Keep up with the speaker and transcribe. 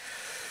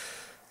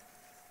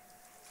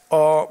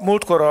A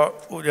múltkor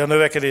ugye a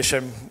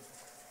növekedésem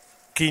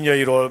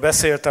kínjairól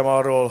beszéltem,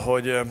 arról,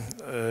 hogy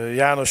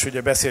János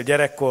ugye beszél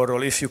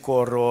gyerekkorról,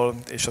 ifjúkorról,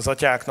 és az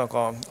atyáknak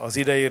az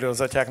idejéről,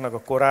 az atyáknak a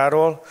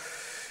koráról,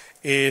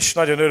 és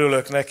nagyon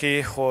örülök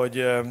neki, hogy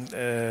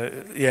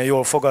ilyen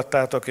jól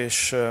fogadtátok,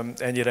 és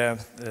ennyire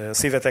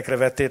szívetekre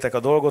vettétek a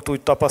dolgot.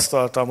 Úgy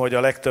tapasztaltam, hogy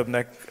a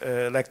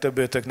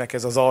legtöbbőtöknek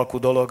ez az alku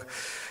dolog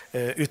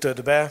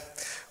ütött be,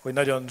 hogy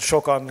nagyon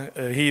sokan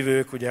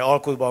hívők, ugye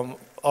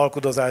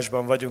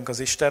alkudozásban vagyunk az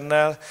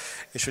Istennel,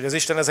 és hogy az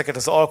Isten ezeket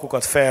az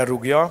alkukat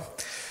felrúgja,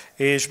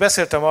 és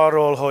beszéltem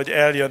arról, hogy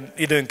eljön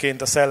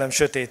időnként a szellem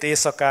sötét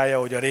éjszakája,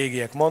 ahogy a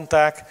régiek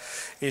mondták,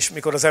 és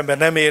mikor az ember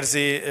nem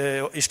érzi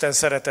Isten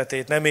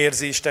szeretetét, nem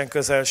érzi Isten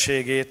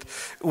közelségét,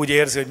 úgy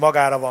érzi, hogy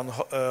magára van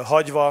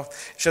hagyva,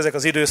 és ezek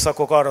az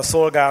időszakok arra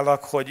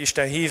szolgálnak, hogy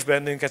Isten hív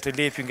bennünket, hogy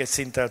lépjünk egy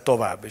szinttel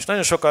tovább. És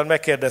nagyon sokan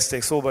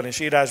megkérdezték szóban és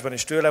írásban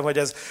is tőlem, hogy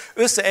ez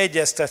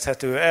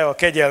összeegyeztethető-e a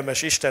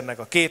kegyelmes Istennek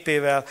a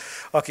képével,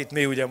 akit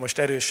mi ugye most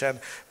erősen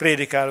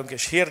prédikálunk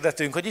és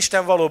hirdetünk, hogy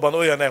Isten valóban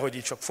olyan-e, hogy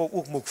így csak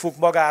fuk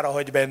magára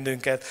hagy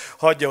bennünket,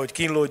 hagyja, hogy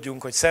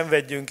kínlódjunk, hogy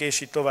szenvedjünk,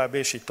 és így tovább,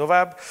 és így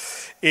tovább.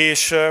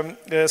 És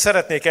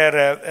szeretnék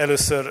erre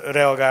először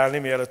reagálni,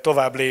 mielőtt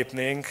tovább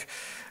lépnénk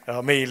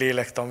a mély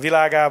lélektan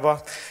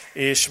világába,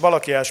 és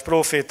Malakiás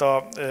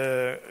próféta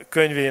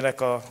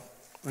könyvének a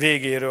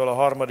végéről,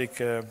 a 3.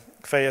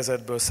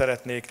 fejezetből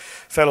szeretnék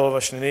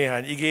felolvasni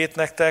néhány igét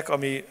nektek,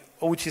 ami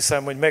úgy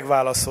hiszem, hogy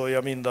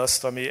megválaszolja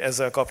mindazt, ami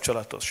ezzel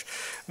kapcsolatos.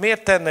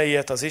 Miért tenne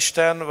ilyet az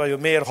Isten, vagy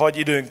miért hagy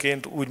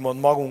időnként úgymond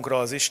magunkra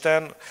az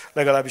Isten,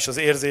 legalábbis az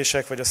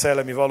érzések vagy a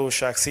szellemi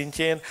valóság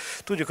szintjén?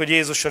 Tudjuk, hogy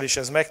Jézussal is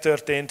ez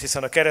megtörtént,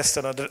 hiszen a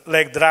kereszten a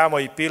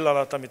legdrámai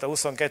pillanat, amit a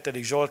 22.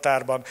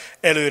 Zsoltárban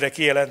előre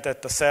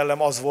kijelentett a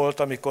szellem, az volt,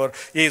 amikor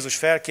Jézus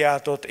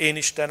felkiáltott: én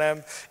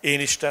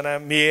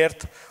Istenem,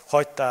 miért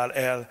hagytál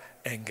el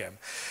engem?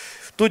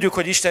 Tudjuk,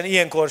 hogy Isten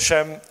ilyenkor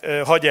sem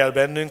hagy el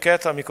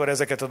bennünket, amikor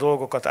ezeket a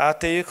dolgokat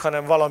átéljük,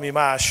 hanem valami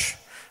más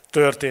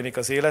történik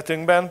az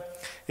életünkben,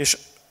 és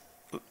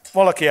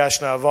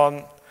Malakiásnál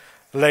van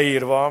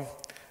leírva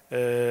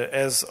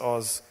ez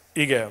az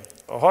ige.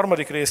 A 3.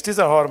 rész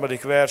 13.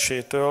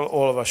 versétől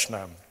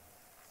olvasnám.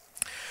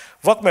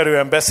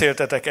 Vakmerően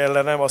beszéltetek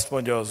ellenem, azt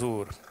mondja az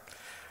Úr.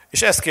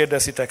 És ezt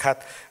kérdezitek,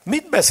 hát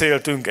mit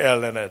beszéltünk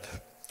ellened?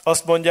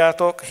 Azt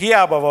mondjátok,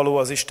 hiába való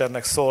az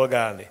Istennek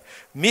szolgálni.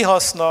 Mi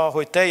haszna,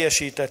 hogy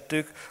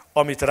teljesítettük,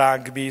 amit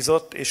ránk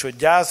bízott, és hogy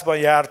gyászban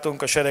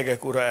jártunk a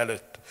seregek ura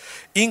előtt.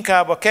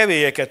 Inkább a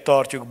kevélyeket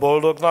tartjuk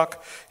boldognak,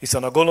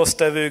 hiszen a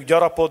gonosztevők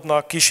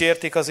gyarapodnak,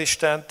 kísértik az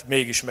Istent,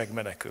 mégis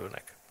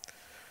megmenekülnek.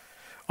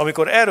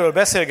 Amikor erről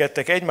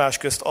beszélgettek egymás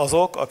közt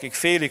azok, akik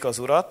félik az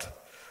Urat,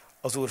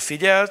 az Úr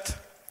figyelt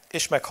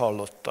és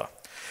meghallotta.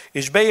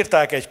 És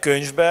beírták egy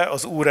könyvbe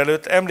az Úr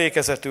előtt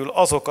emlékezetül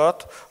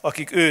azokat,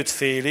 akik őt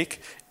félik,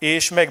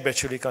 és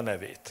megbecsülik a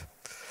nevét.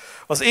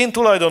 Az én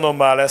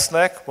tulajdonommá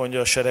lesznek, mondja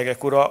a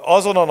seregek ura,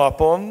 azon a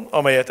napon,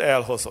 amelyet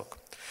elhozok.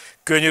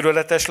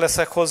 Könyörületes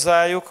leszek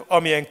hozzájuk,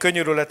 amilyen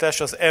könyörületes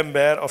az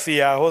ember a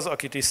fiához,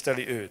 aki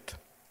tiszteli őt.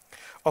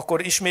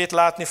 Akkor ismét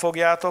látni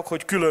fogjátok,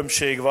 hogy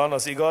különbség van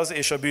az igaz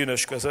és a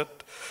bűnös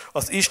között,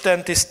 az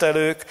Isten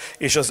tisztelők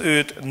és az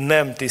őt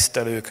nem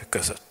tisztelők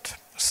között.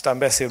 Aztán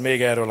beszél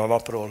még erről a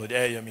napról, hogy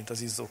eljön, mint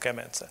az izzó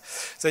kemence.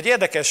 Ez egy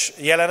érdekes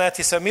jelenet,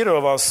 hiszen miről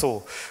van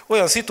szó?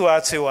 Olyan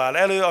szituáció áll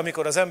elő,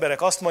 amikor az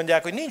emberek azt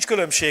mondják, hogy nincs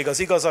különbség az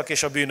igazak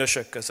és a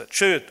bűnösök között.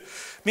 Sőt,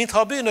 mintha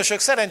a bűnösök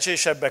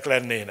szerencsésebbek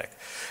lennének.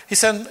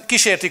 Hiszen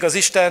kísértik az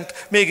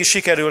Istent, mégis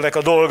sikerülnek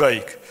a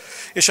dolgaik.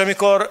 És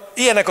amikor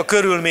ilyenek a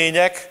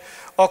körülmények,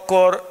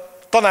 akkor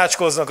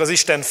tanácskoznak az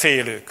Isten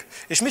félők.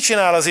 És mit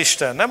csinál az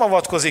Isten? Nem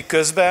avatkozik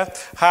közbe,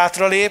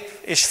 hátralép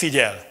és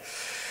figyel.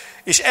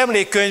 És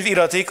emlékkönyv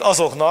iratik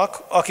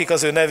azoknak, akik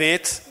az ő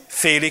nevét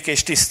félik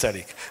és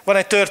tisztelik. Van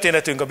egy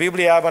történetünk a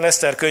Bibliában,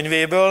 Eszter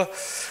könyvéből,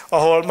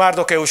 ahol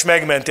Márdokeus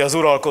megmenti az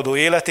uralkodó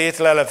életét,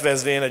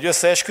 lelepvezvén egy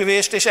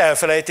összeesküvést, és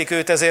elfelejtik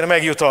őt ezért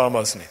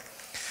megjutalmazni.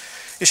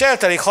 És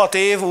eltelik 6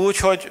 év úgy,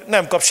 hogy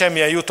nem kap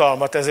semmilyen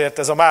jutalmat ezért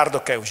ez a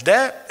Márdokeus.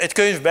 De egy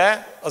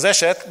könyvbe az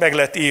eset meg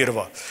lett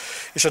írva.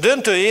 És a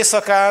döntő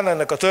éjszakán,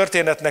 ennek a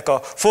történetnek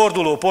a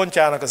forduló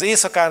pontjának az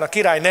éjszakán a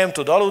király nem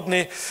tud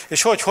aludni,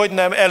 és hogy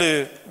nem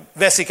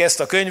előveszik ezt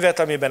a könyvet,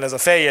 amiben ez a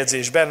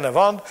feljegyzés benne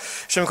van,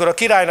 és amikor a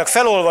királynak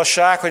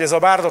felolvassák, hogy ez a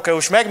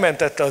Márdokeus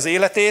megmentette az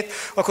életét,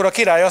 akkor a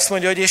király azt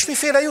mondja, hogy és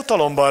miféle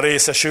jutalomban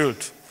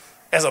részesült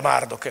ez a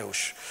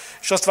Márdokeus.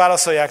 És azt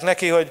válaszolják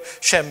neki, hogy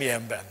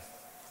semmilyenben.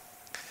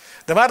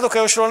 De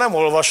Márdokeusról nem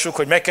olvassuk,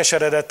 hogy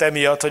megkeseredett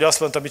emiatt, hogy azt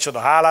mondta, micsoda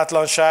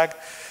hálátlanság.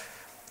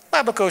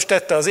 Márdokeus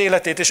tette az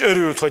életét, és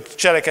örült, hogy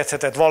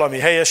cselekedhetett valami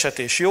helyeset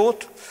és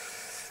jót,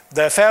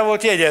 de fel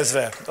volt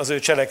jegyezve az ő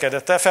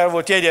cselekedete, fel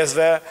volt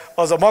jegyezve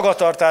az a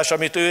magatartás,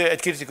 amit ő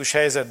egy kritikus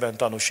helyzetben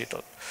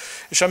tanúsított.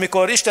 És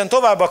amikor Isten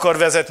tovább akar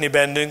vezetni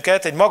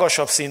bennünket egy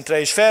magasabb szintre,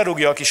 és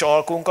felrúgja a kis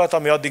alkunkat,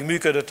 ami addig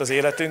működött az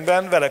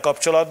életünkben, vele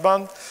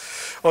kapcsolatban,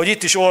 Ahogy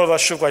itt is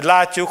olvassuk, vagy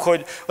látjuk,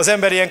 hogy az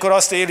ember ilyenkor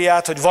azt éli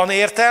át, hogy van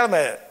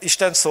értelme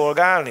Istent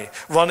szolgálni?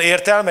 Van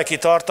értelme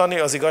kitartani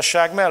az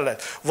igazság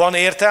mellett? Van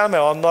értelme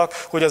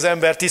annak, hogy az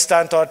ember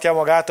tisztán tartja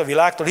magát a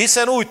világtól?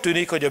 Hiszen úgy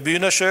tűnik, hogy a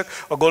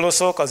bűnösök, a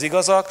gonoszok, az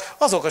igazak,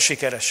 azok a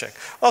sikeresek.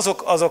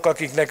 Azok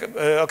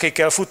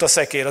akikkel fut a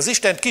szekér. Az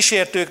Istent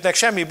kísértőknek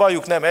semmi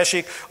bajuk nem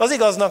esik, az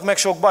igaznak meg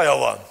sok baja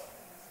van.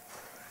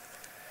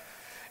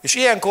 És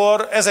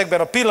ilyenkor, ezekben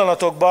a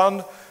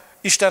pillanatokban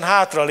Isten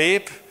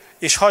hátralép,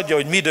 és hagyja,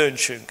 hogy mi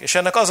döntsünk. És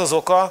ennek az az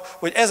oka,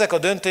 hogy ezek a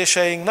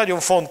döntéseink nagyon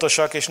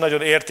fontosak és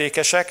nagyon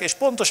értékesek, és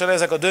pontosan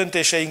ezek a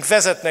döntéseink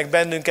vezetnek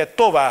bennünket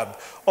tovább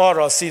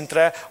arra a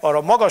szintre, arra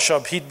a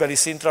magasabb hitbeli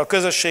szintre, a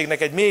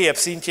közösségnek egy mélyebb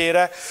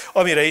szintjére,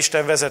 amire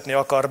Isten vezetni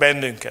akar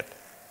bennünket.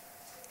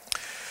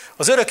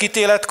 Az örök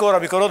ítéletkor,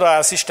 amikor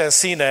odaállsz Isten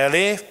színe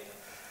elé,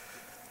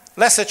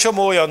 lesz egy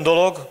csomó olyan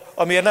dolog,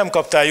 amiért nem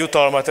kaptál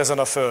jutalmat ezen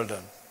a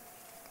földön.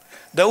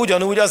 De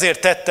ugyanúgy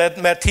azért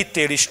tetted, mert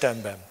hittél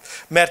Istenben,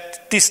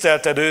 mert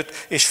tisztelted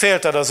őt, és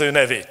félted az ő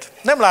nevét.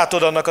 Nem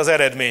látod annak az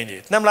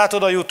eredményét, nem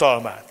látod a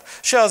jutalmát.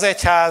 Se az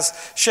egyház,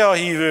 se a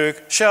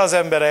hívők, se az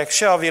emberek,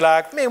 se a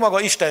világ, még maga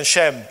Isten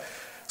sem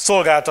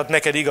szolgáltat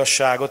neked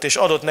igazságot, és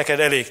adott neked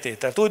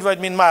elégtételt. Úgy vagy,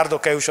 mint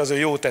Márdokeus az ő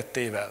jó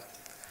tettével.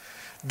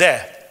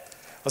 De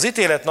az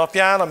ítélet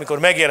napján, amikor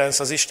megjelensz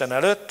az Isten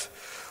előtt,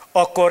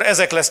 akkor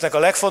ezek lesznek a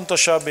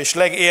legfontosabb és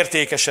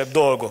legértékesebb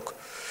dolgok.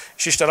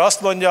 És Isten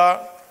azt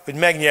mondja, hogy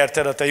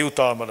megnyerted a te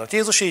jutalmadat.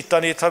 Jézus így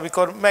tanít, ha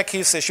amikor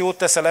meghívsz és jót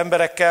teszel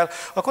emberekkel,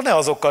 akkor ne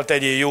azokkal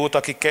tegyél jót,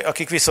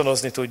 akik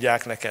viszonozni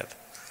tudják neked.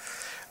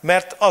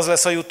 Mert az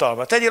lesz a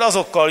jutalma. Tegyél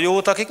azokkal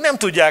jót, akik nem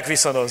tudják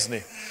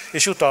viszonozni.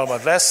 És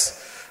jutalmad lesz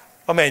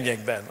a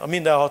mennyekben, a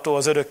mindenható,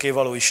 az örökké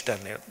való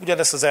Istennél.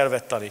 Ugyanezt az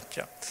elvet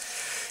tanítja.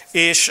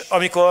 És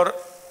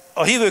amikor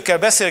a hívőkkel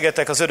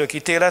beszélgetek az örök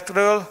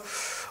ítéletről,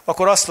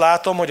 akkor azt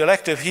látom, hogy a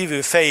legtöbb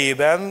hívő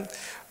fejében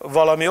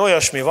valami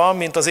olyasmi van,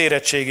 mint az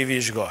érettségi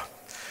vizsga.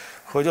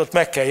 Hogy ott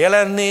meg kell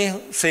jelenni,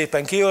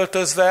 szépen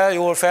kiöltözve,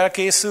 jól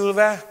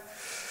felkészülve,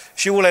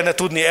 és jó lenne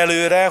tudni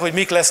előre, hogy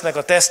mik lesznek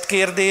a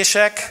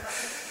tesztkérdések,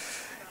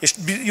 és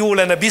jó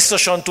lenne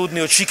biztosan tudni,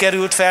 hogy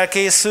sikerült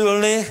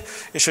felkészülni,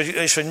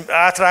 és hogy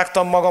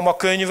átrágtam magam a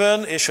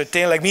könyvön, és hogy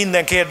tényleg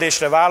minden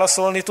kérdésre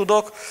válaszolni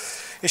tudok,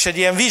 és egy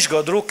ilyen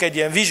vizsgadruk, egy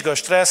ilyen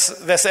vizsgastressz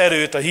vesz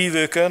erőt a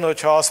hívőkön,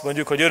 hogyha azt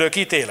mondjuk, hogy örök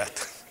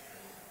ítélet.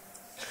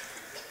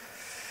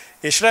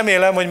 És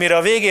remélem, hogy mire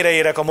a végére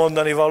érek a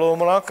mondani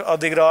valómnak,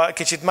 addigra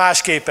kicsit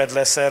más képed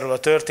lesz erről a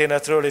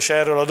történetről és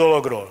erről a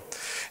dologról.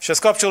 És ez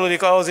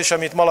kapcsolódik ahhoz is,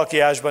 amit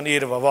Malakiásban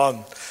írva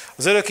van.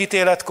 Az örök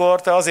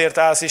ítéletkor te azért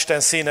állsz Isten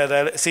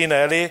színe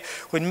elé,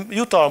 hogy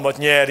jutalmat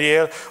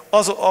nyerjél,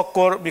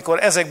 akkor,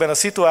 mikor ezekben a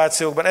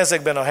szituációkban,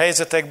 ezekben a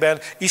helyzetekben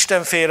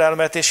Isten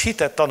félelmet és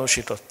hitet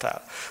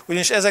tanúsítottál.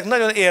 Ugyanis ezek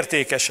nagyon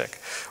értékesek.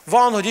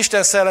 Van, hogy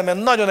Isten szelleme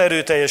nagyon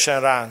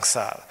erőteljesen ránk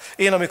száll.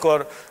 Én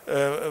amikor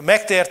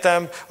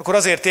megtértem, akkor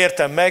azért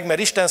tértem meg, mert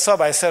Isten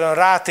szabályszerűen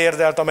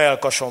rátérdelt a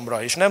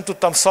mellkasomra, és nem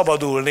tudtam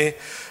szabadulni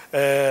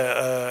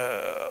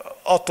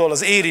attól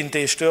az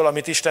érintéstől,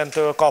 amit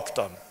Istentől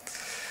kaptam.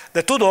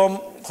 De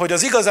tudom, hogy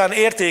az igazán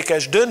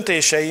értékes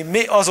döntéseim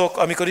azok,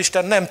 amikor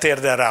Isten nem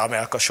térdel rá a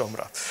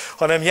mellkasomra,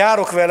 hanem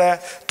járok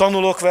vele,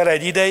 tanulok vele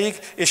egy ideig,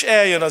 és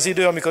eljön az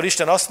idő, amikor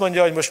Isten azt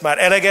mondja, hogy most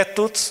már eleget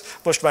tudsz,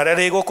 most már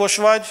elég okos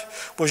vagy,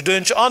 most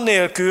dönts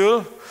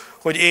annélkül,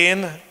 hogy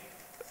én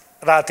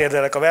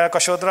rátérdelek a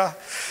mellkasodra,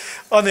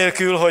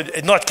 annélkül, hogy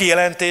egy nagy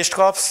kijelentést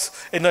kapsz,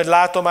 egy nagy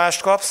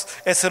látomást kapsz,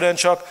 egyszerűen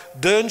csak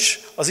dönts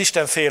az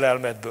Isten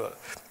félelmedből.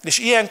 És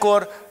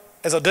ilyenkor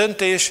ez a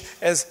döntés,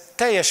 ez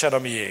teljesen a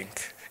miénk.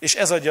 És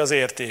ez adja az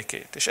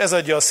értékét, és ez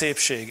adja a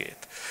szépségét.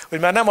 Hogy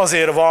már nem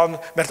azért van,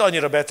 mert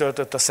annyira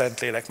betöltött a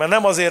Szentlélek, mert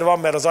nem azért van,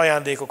 mert az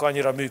ajándékok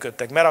annyira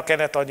működtek, mert a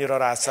kenet annyira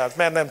rászállt,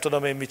 mert nem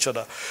tudom én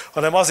micsoda,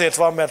 hanem azért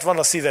van, mert van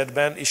a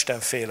szívedben Isten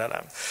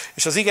félelem.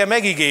 És az ige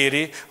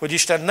megígéri, hogy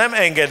Isten nem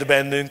enged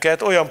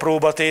bennünket olyan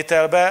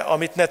próbatételbe,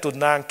 amit ne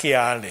tudnánk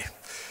kiállni.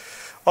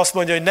 Azt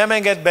mondja, hogy nem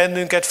enged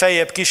bennünket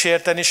feljebb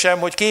kísérteni sem,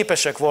 hogy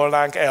képesek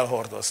volnánk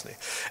elhordozni.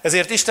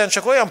 Ezért Isten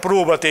csak olyan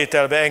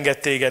próbatételbe enged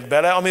téged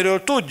bele,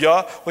 amiről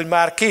tudja, hogy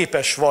már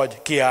képes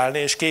vagy kiállni,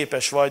 és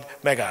képes vagy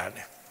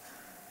megállni.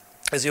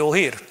 Ez jó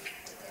hír?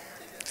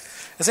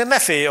 Ezért ne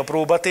félj a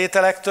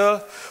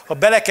próbatételektől, ha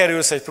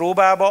belekerülsz egy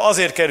próbába,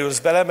 azért kerülsz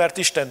bele, mert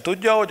Isten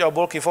tudja, hogy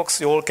abból ki fogsz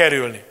jól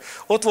kerülni.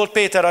 Ott volt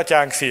Péter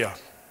atyánk fia,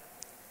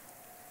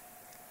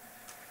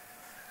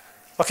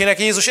 akinek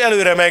Jézus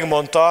előre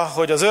megmondta,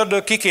 hogy az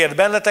ördög kikért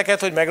benneteket,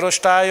 hogy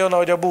megrostáljon,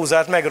 ahogy a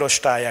búzát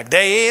megrostálják.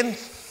 De én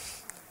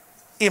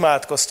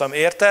imádkoztam,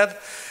 érted?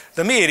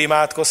 De miért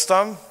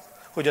imádkoztam?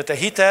 Hogy a te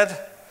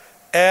hited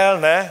el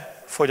ne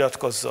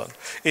fogyatkozzon.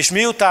 És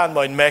miután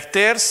majd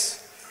megtérsz,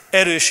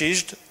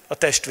 erősítsd a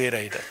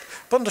testvéreidet.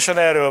 Pontosan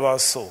erről van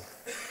szó.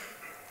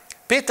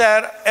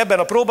 Péter ebben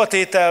a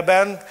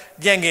próbatételben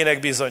gyengének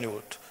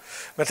bizonyult.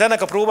 Mert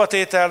ennek a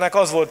próbatételnek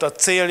az volt a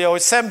célja,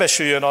 hogy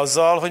szembesüljön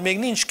azzal, hogy még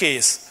nincs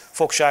kész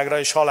fogságra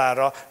és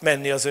halálra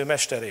menni az ő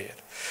mesteréért.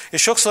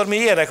 És sokszor mi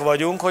ilyenek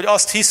vagyunk, hogy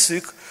azt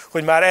hisszük,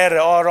 hogy már erre,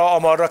 arra,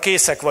 amarra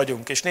készek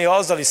vagyunk. És néha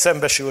azzal is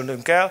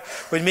szembesülnünk kell,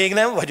 hogy még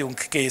nem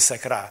vagyunk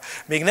készek rá.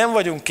 Még nem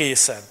vagyunk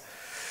készen.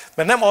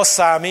 Mert nem az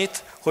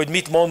számít, hogy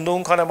mit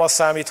mondunk, hanem az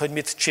számít, hogy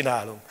mit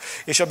csinálunk.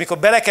 És amikor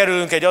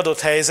belekerülünk egy adott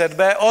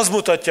helyzetbe, az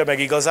mutatja meg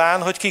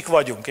igazán, hogy kik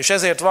vagyunk. És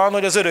ezért van,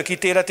 hogy az örök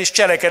ítélet is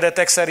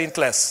cselekedetek szerint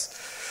lesz.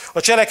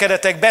 A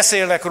cselekedetek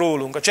beszélnek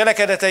rólunk, a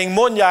cselekedeteink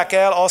mondják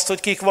el azt, hogy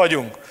kik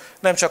vagyunk,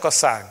 nem csak a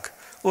szánk.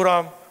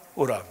 Uram,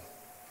 Uram.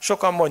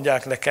 Sokan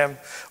mondják nekem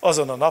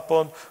azon a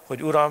napon,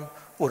 hogy Uram,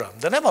 Uram.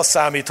 De nem az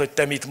számít, hogy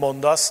te mit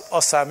mondasz,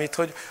 az számít,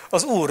 hogy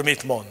az Úr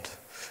mit mond.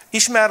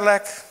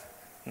 Ismerlek,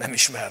 nem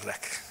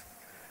ismerlek.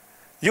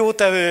 Jó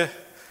tevő,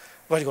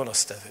 vagy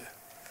gonosz tevő.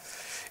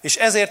 És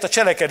ezért a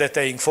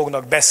cselekedeteink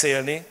fognak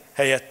beszélni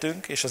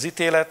helyettünk, és az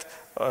ítélet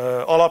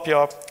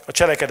alapja a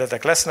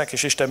cselekedetek lesznek,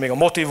 és Isten még a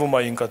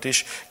motivumainkat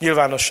is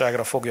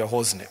nyilvánosságra fogja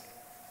hozni.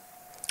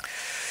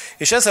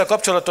 És ezzel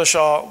kapcsolatos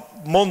a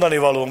mondani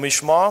valóm is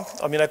ma,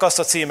 aminek azt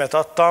a címet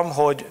adtam,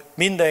 hogy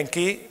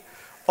mindenki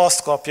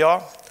azt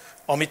kapja,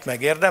 amit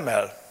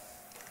megérdemel.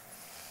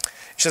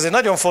 És ez egy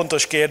nagyon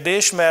fontos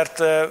kérdés, mert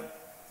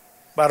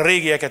bár a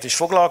régieket is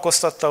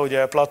foglalkoztatta,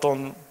 ugye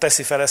Platon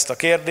teszi fel ezt a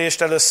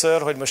kérdést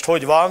először, hogy most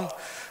hogy van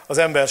az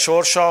ember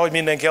sorsa, hogy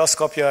mindenki azt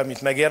kapja,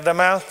 amit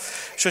megérdemel.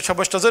 És hogyha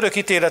most az örök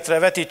ítéletre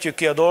vetítjük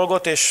ki a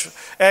dolgot, és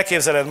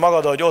elképzeled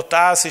magad, hogy ott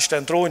állsz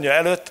Isten trónja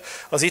előtt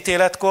az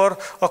ítéletkor,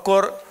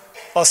 akkor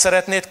azt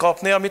szeretnéd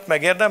kapni, amit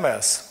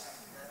megérdemelsz?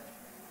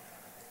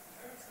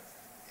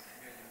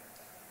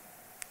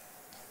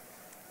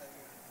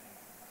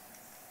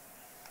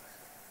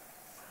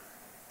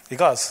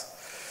 Igaz?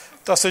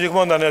 Azt tudjuk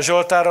mondani a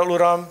Zsoltárral,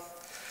 Uram,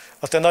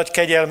 a te nagy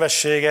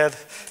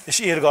kegyelmességed és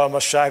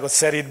irgalmasságod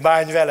szerint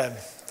bánj velem,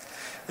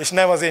 és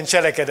nem az én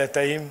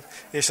cselekedeteim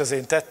és az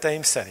én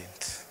tetteim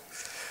szerint.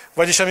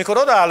 Vagyis amikor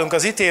odaállunk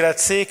az ítélet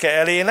széke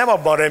elé, nem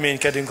abban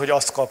reménykedünk, hogy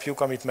azt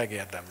kapjuk, amit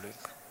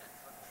megérdemlünk.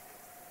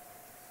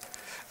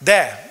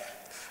 De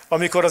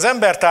amikor az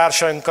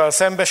embertársainkkal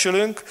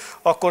szembesülünk,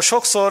 akkor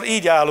sokszor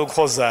így állunk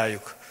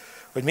hozzájuk,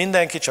 hogy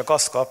mindenki csak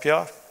azt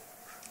kapja,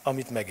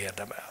 amit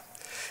megérdemel.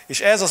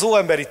 És ez az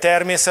óemberi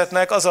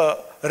természetnek az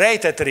a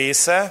rejtett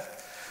része,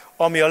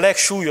 ami a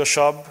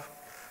legsúlyosabb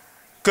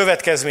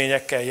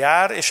következményekkel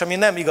jár, és ami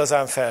nem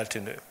igazán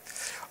feltűnő.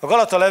 A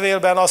Galata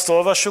levélben azt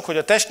olvassuk, hogy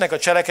a testnek a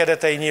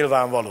cselekedetei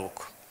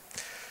nyilvánvalók.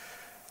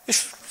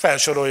 És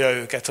felsorolja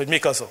őket, hogy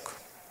mik azok.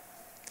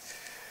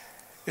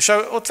 És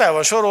ott fel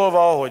van sorolva,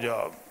 hogy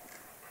a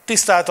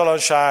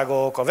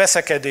tisztátalanságok, a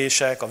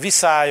veszekedések, a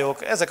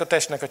viszályok, ezek a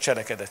testnek a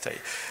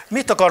cselekedetei.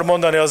 Mit akar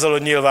mondani azzal,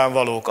 hogy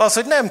nyilvánvalók? Az,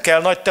 hogy nem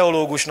kell nagy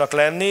teológusnak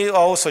lenni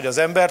ahhoz, hogy az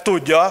ember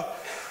tudja,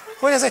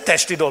 hogy ez egy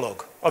testi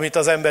dolog, amit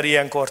az ember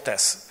ilyenkor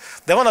tesz.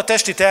 De van a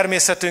testi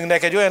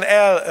természetünknek egy olyan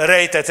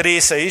elrejtett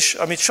része is,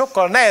 amit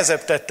sokkal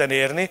nehezebb tetten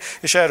érni,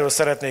 és erről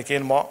szeretnék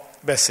én ma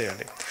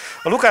beszélni.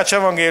 A Lukács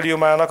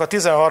evangéliumának a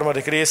 13.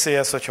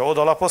 részéhez, hogyha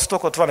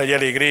odalapoztok, ott van egy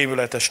elég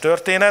rémületes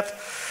történet,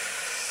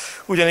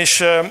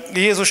 ugyanis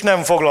Jézus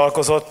nem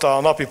foglalkozott a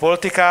napi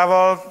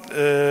politikával,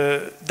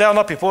 de a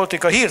napi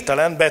politika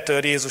hirtelen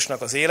betör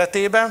Jézusnak az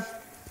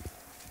életébe,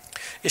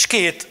 és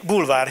két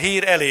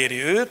bulvárhír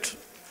eléri őt,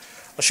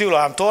 a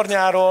Siloám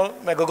tornyáról,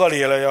 meg a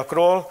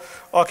galileaiakról,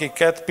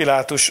 akiket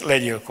Pilátus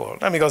legyilkol.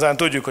 Nem igazán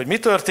tudjuk, hogy mi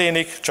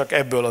történik, csak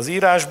ebből az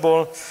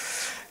írásból,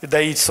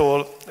 de így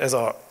szól ez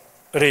a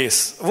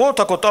rész.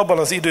 Voltak ott abban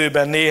az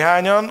időben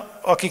néhányan,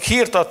 akik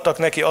hírt adtak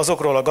neki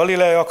azokról a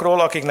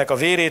galileaiakról, akiknek a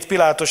vérét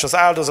Pilátus az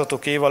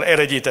áldozatokéval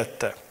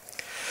elegyítette.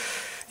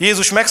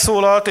 Jézus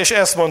megszólalt, és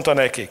ezt mondta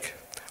nekik.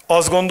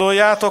 Azt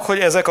gondoljátok, hogy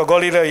ezek a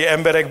galileai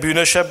emberek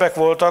bűnösebbek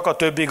voltak a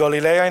többi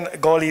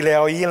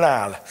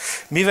galileainál,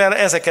 mivel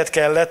ezeket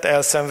kellett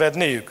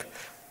elszenvedniük?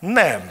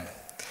 Nem.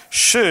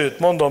 Sőt,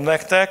 mondom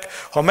nektek,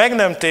 ha meg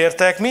nem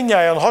tértek,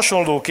 mindnyájan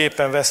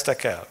hasonlóképpen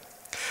vesztek el.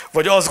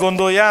 Vagy azt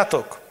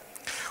gondoljátok,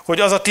 hogy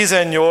az a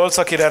 18,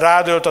 akire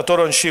rádölt a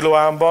torony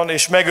Siloámban,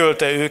 és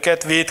megölte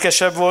őket,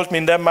 vétkesebb volt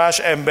minden más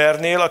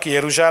embernél, aki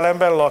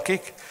Jeruzsálemben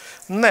lakik?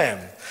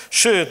 Nem.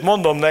 Sőt,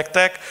 mondom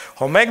nektek,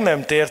 ha meg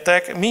nem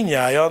tértek,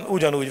 mindnyájan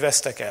ugyanúgy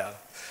vesztek el.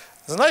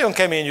 Ez nagyon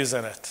kemény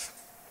üzenet.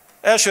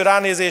 Első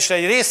ránézésre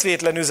egy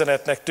részvétlen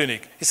üzenetnek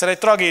tűnik, hiszen egy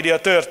tragédia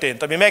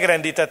történt, ami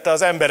megrendítette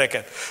az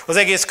embereket. Az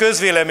egész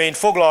közvéleményt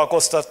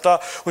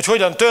foglalkoztatta, hogy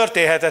hogyan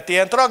történhetett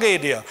ilyen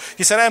tragédia,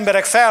 hiszen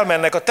emberek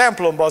felmennek a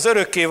templomba az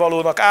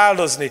örökkévalónak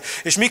áldozni,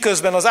 és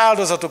miközben az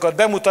áldozatokat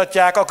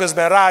bemutatják,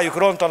 aközben rájuk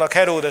rontanak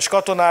Heródes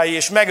katonái,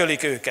 és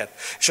megölik őket.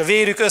 És a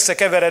vérük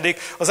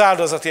összekeveredik az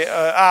áldozati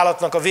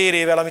állatnak a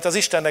vérével, amit az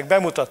Istennek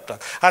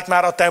bemutattak. Hát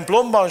már a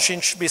templomban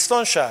sincs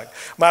biztonság,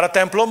 már a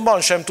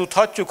templomban sem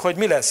tudhatjuk, hogy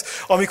mi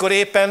lesz. Amikor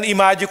éppen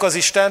imádjuk az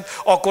Istent,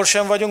 akkor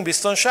sem vagyunk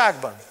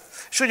biztonságban.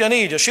 És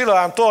ugyanígy a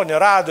Siloám tornya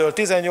rádölt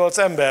 18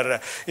 emberre,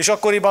 és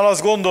akkoriban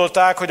azt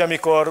gondolták, hogy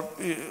amikor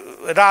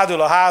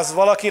rádől a ház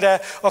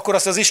valakire, akkor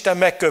azt az Isten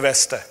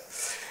megkövezte.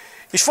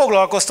 És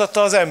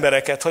foglalkoztatta az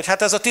embereket, hogy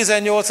hát ez a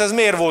 18, ez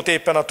miért volt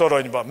éppen a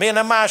toronyban? Miért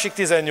nem másik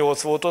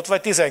 18 volt ott,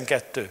 vagy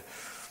 12?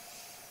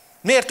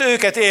 Miért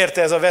őket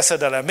érte ez a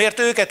veszedelem? Miért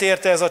őket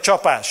érte ez a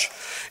csapás?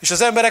 És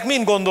az emberek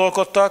mind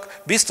gondolkodtak,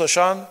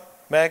 biztosan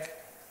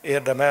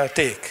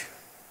megérdemelték.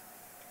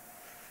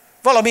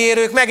 Valamiért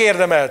ők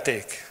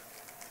megérdemelték.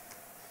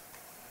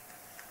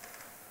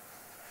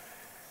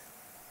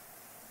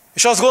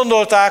 És azt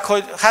gondolták,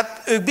 hogy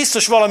hát ők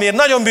biztos valamiért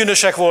nagyon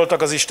bűnösek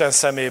voltak az Isten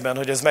szemében,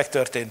 hogy ez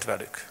megtörtént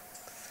velük.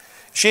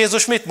 És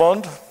Jézus mit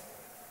mond?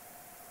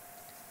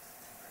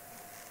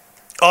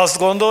 Azt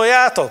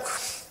gondoljátok,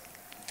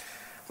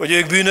 hogy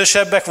ők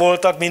bűnösebbek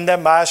voltak minden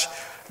más,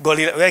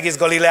 egész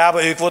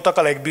Galileában ők voltak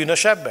a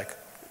legbűnösebbek?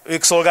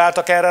 Ők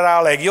szolgáltak erre rá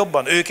a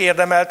legjobban? Ők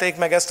érdemelték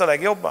meg ezt a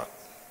legjobban?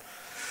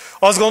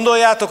 Azt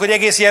gondoljátok, hogy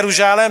egész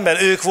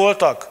Jeruzsálemben ők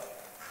voltak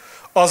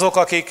azok,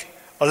 akik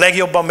a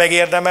legjobban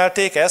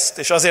megérdemelték ezt,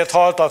 és azért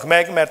haltak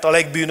meg, mert a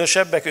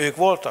legbűnösebbek ők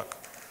voltak?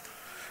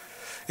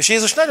 És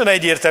Jézus nagyon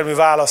egyértelmű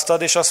választ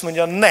ad, és azt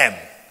mondja, nem.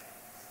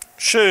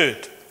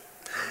 Sőt.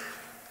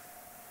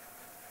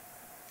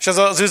 És ez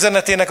az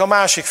üzenetének a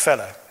másik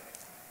fele.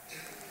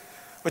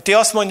 Hogy ti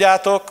azt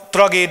mondjátok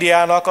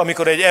tragédiának,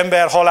 amikor egy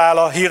ember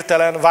halála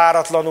hirtelen,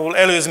 váratlanul,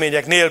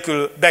 előzmények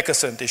nélkül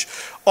beköszönt is.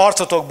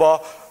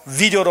 Arcotokba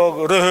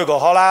vigyorog, röhög a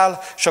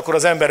halál, és akkor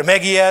az ember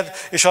megijed,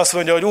 és azt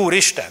mondja, hogy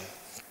Úristen.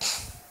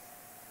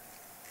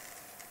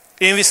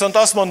 Én viszont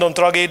azt mondom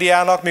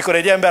tragédiának, mikor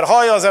egy ember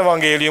hallja az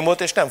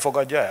evangéliumot, és nem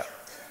fogadja el.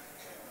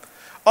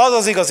 Az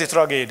az igazi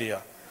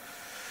tragédia.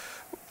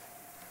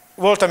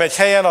 Voltam egy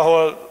helyen,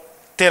 ahol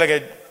tényleg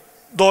egy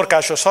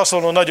dorkásos,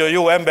 hasonló, nagyon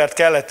jó embert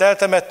kellett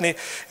eltemetni,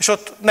 és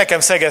ott nekem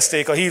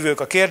szegezték a hívők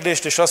a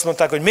kérdést, és azt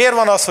mondták, hogy miért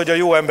van az, hogy a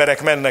jó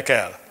emberek mennek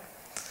el.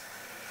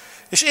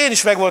 És én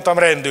is meg voltam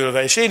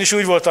rendülve, és én is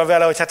úgy voltam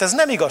vele, hogy hát ez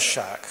nem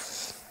igazság.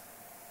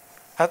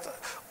 Hát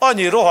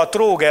annyi rohadt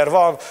tróger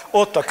van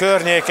ott a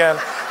környéken,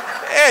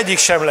 egyik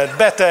sem lett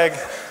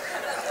beteg,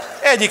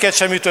 egyiket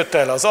sem ütötte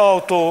el az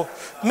autó,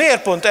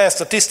 miért pont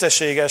ezt a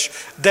tisztességes,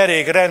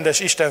 derék, rendes,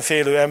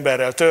 istenfélő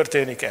emberrel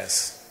történik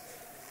ez?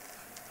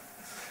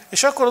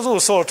 És akkor az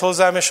Úr szólt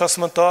hozzám, és azt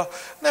mondta,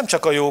 nem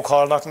csak a jók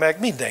halnak meg,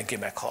 mindenki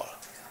meghal.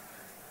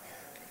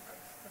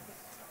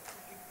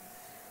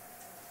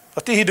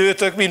 A ti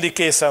időtök mindig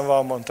készen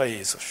van, mondta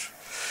Jézus.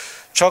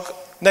 Csak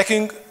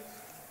nekünk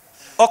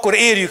akkor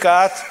érjük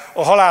át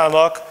a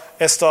halálnak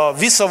ezt a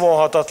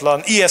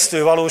visszavonhatatlan,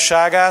 ijesztő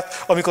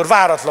valóságát, amikor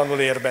váratlanul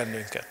ér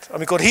bennünket.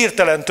 Amikor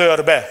hirtelen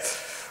tör be.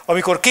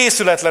 Amikor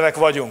készületlenek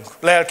vagyunk,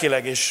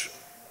 lelkileg és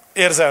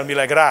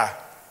érzelmileg rá.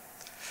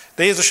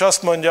 De Jézus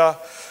azt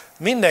mondja,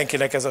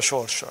 mindenkinek ez a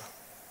sorsa.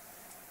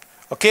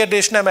 A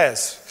kérdés nem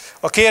ez.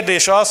 A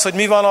kérdés az, hogy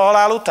mi van a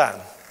halál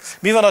után.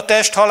 Mi van a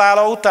test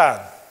halála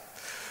után.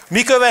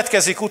 Mi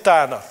következik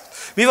utána.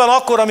 Mi van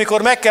akkor,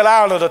 amikor meg kell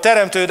állnod a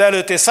teremtőd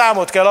előtt, és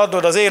számot kell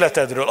adnod az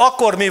életedről.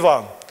 Akkor mi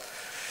van?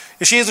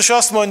 És Jézus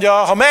azt mondja,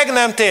 ha meg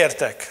nem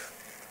tértek,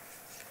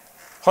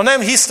 ha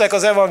nem hisztek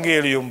az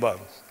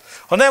evangéliumban,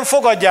 ha nem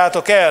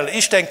fogadjátok el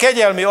Isten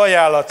kegyelmi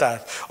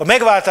ajánlatát, a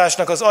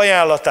megváltásnak az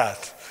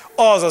ajánlatát,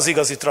 az az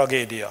igazi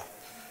tragédia.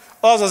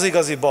 Az az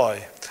igazi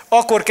baj.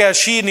 Akkor kell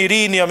sírni,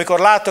 ríni, amikor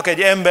látok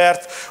egy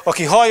embert,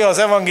 aki hallja az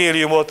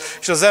evangéliumot,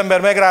 és az ember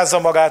megrázza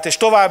magát, és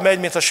tovább megy,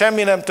 mintha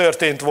semmi nem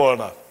történt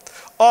volna.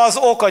 Az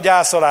ok a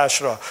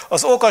gyászolásra,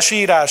 az ok a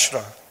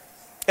sírásra.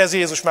 Ez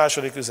Jézus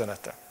második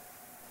üzenete.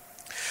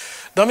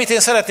 De amit én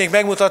szeretnék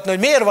megmutatni, hogy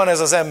miért van ez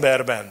az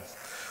emberben,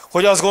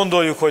 hogy azt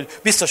gondoljuk, hogy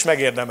biztos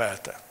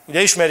megérdemelte.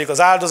 Ugye ismerjük az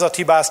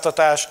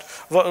áldozathibáztatást,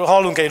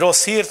 hallunk egy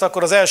rossz hírt,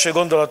 akkor az első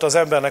gondolata az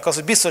embernek az,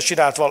 hogy biztos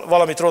csinált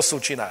valamit, rosszul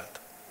csinált.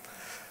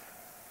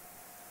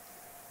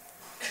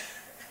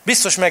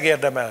 Biztos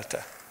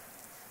megérdemelte.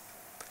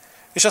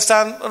 És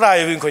aztán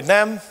rájövünk, hogy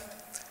nem.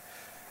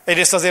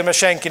 Egyrészt azért, mert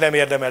senki nem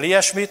érdemel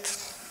ilyesmit.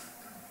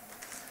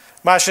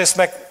 Másrészt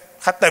meg,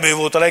 hát nem ő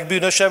volt a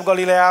legbűnösebb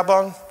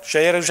Galileában, se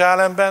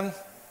Jeruzsálemben,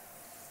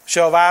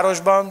 se a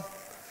városban.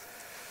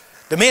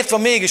 De miért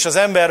van mégis az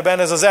emberben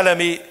ez az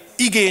elemi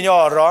igény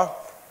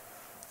arra,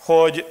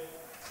 hogy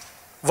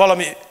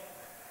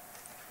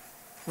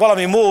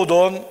valami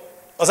módon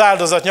az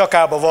áldozat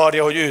nyakába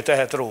varja, hogy ő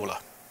tehet róla?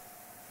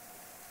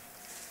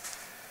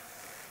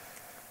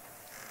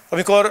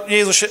 Amikor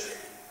Jézus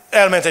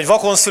elment egy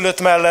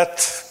vakonszülött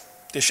mellett,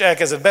 és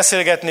elkezdett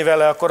beszélgetni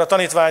vele, akkor a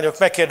tanítványok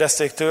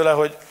megkérdezték tőle,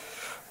 hogy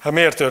hát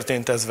miért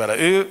történt ez vele?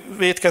 Ő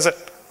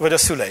vétkezett, vagy a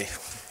szülei?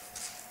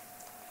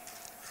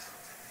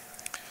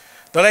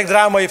 De a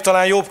legdrámaibb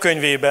talán Jobb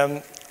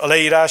könyvében a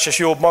leírás, és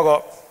Jobb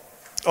maga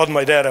ad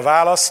majd erre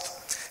választ,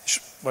 és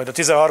majd a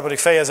 13.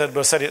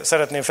 fejezetből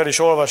szeretném fel is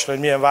olvasni,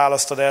 hogy milyen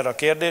választ ad erre a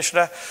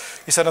kérdésre,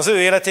 hiszen az ő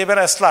életében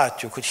ezt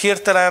látjuk, hogy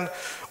hirtelen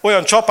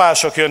olyan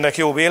csapások jönnek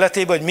Jobb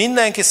életébe, hogy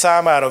mindenki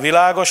számára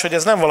világos, hogy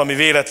ez nem valami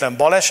véletlen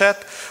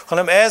baleset,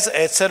 hanem ez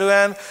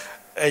egyszerűen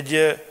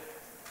egy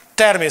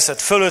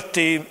természet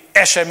fölötti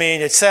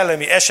esemény, egy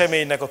szellemi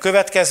eseménynek a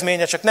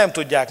következménye, csak nem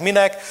tudják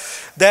minek,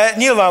 de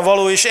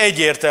nyilvánvaló és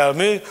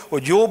egyértelmű,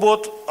 hogy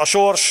Jobbot a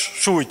sors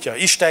sújtja.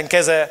 Isten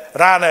keze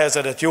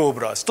ránehezedett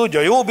Jobbra. Ezt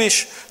tudja Jobb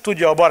is,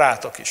 tudja a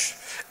barátok is.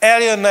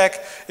 Eljönnek,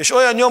 és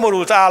olyan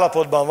nyomorult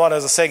állapotban van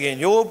ez a szegény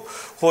Jobb,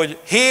 hogy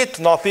 7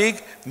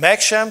 napig meg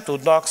sem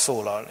tudnak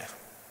szólalni.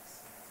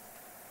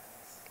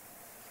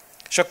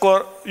 És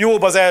akkor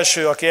Jobb az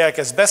első, aki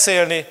elkezd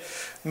beszélni,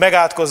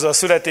 megátkozza a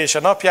születése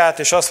napját,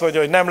 és azt mondja,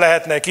 hogy nem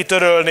lehetne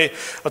kitörölni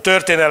a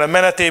történelem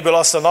menetéből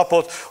azt a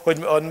napot, hogy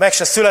meg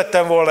se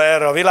születtem volna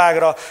erre a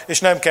világra, és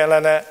nem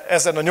kellene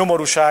ezen a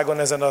nyomorúságon,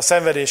 ezen a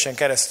szenvedésen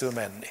keresztül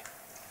menni.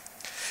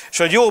 És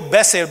hogy Jobb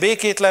beszél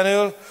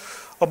békétlenül,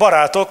 a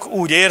barátok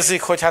úgy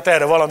érzik, hogy hát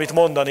erre valamit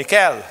mondani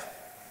kell.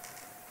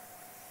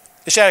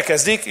 És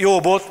elkezdik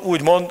Jobbot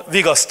úgymond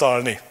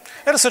vigasztalni.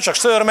 Először csak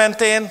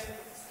szőrmentén,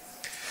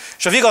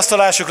 és a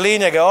vigasztalásuk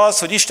lényege az,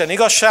 hogy Isten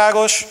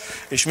igazságos,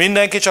 és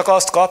mindenki csak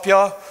azt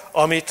kapja,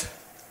 amit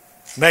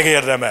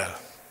megérdemel.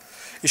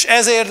 És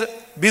ezért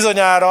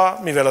bizonyára,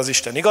 mivel az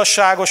Isten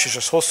igazságos, és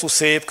az hosszú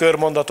szép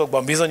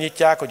körmondatokban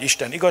bizonyítják, hogy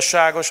Isten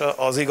igazságos,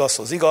 az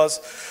igazhoz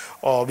igaz,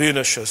 a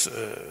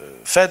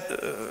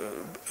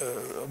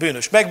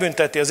bűnös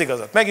megbünteti, az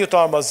igazat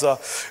megjutalmazza,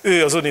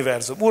 ő az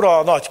univerzum ura,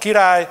 a nagy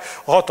király,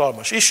 a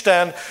hatalmas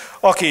Isten,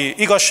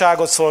 aki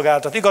igazságot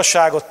szolgáltat,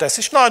 igazságot tesz,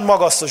 és nagy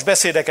magasztos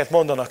beszédeket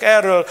mondanak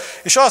erről,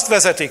 és azt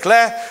vezetik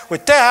le,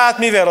 hogy tehát,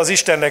 mivel az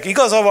Istennek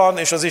igaza van,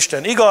 és az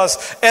Isten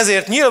igaz,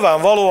 ezért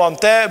nyilvánvalóan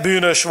te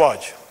bűnös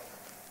vagy.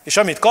 És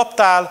amit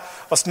kaptál,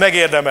 azt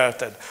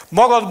megérdemelted.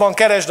 Magadban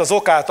keresd az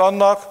okát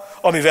annak,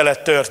 ami veled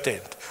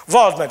történt.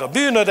 Vald meg a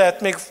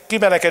bűnödet, még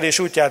kimenekedés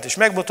útját is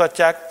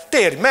megmutatják,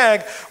 térj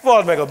meg,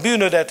 vald meg a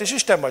bűnödet, és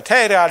Isten majd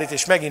helyreállít,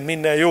 és megint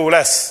minden jó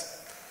lesz.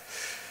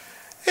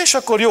 És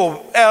akkor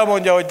jó,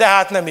 elmondja, hogy de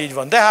hát nem így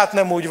van, de hát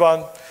nem úgy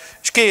van,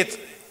 és 2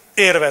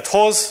 érvet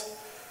hoz.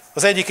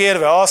 Az egyik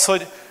érve az,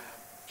 hogy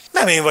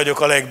nem én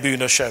vagyok a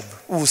legbűnösebb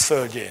Úz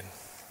földjén,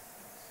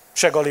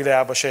 se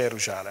Galileába, se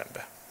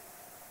Jeruzsálembe.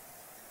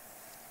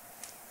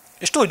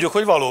 És tudjuk,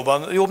 hogy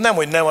valóban Jobb nem,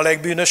 hogy nem a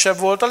legbűnösebb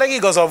volt, a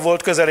legigazabb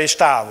volt közel és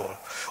távol.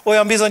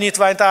 Olyan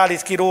bizonyítványt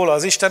állít ki róla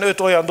az Isten, 5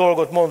 olyan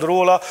dolgot mond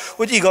róla,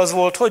 hogy igaz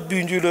volt, hogy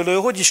bűngyűlölő,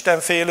 hogy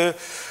istenfélő.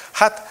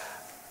 Hát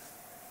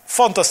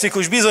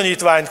fantasztikus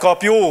bizonyítványt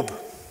kap Jobb.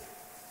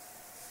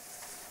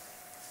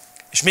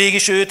 És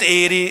mégis őt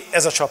éri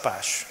ez a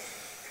csapás.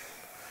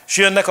 És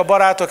jönnek a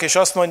barátok, és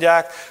azt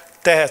mondják,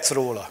 tehetsz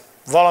róla.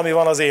 Valami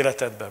van az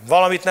életedben,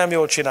 valamit nem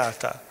jól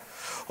csináltál.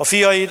 A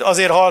fiaid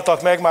azért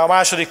haltak meg, már a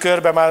második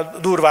körben már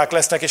durvák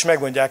lesznek, és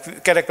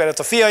megmondják kerekperec,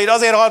 a fiaid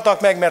azért haltak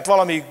meg, mert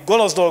valami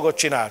gonosz dolgot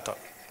csináltak.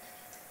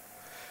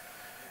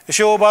 És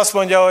Jobb azt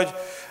mondja, hogy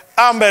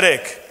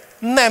emberek,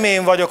 nem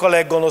én vagyok a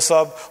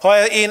leggonoszabb.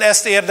 Ha én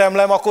ezt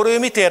érdemlem, akkor ő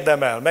mit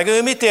érdemel? Meg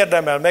ő mit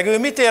érdemel? Meg ő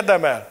mit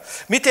érdemel?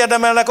 Mit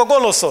érdemelnek a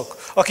gonoszok,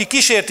 akik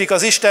kísértik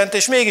az Istent,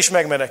 és mégis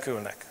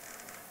megmenekülnek?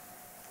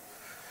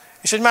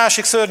 És egy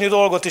másik szörnyű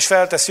dolgot is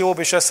feltesz Jobb,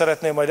 és ezt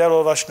szeretném majd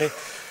elolvasni,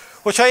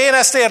 hogyha én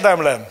ezt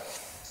érdemlem,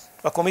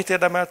 akkor mit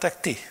érdemeltek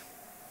ti?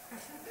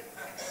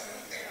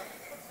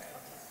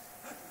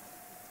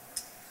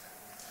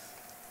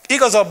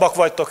 Igazabbak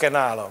vagytok-e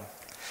nálam?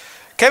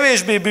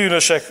 Kevésbé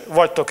bűnösek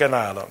vagytok-e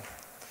nálam?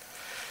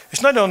 És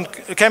nagyon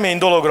kemény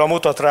dologra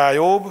mutat rá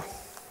Jobb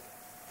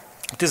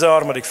a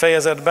 13.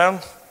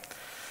 fejezetben,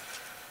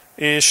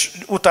 és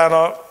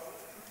utána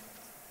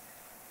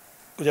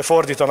ugye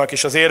fordítanak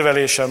is az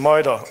érvelésen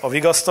majd a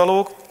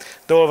vigasztalók,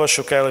 de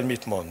olvassuk el, hogy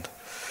mit mond.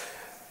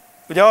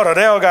 Ugye arra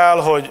reagál,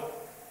 hogy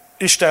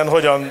Isten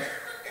hogyan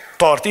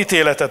tart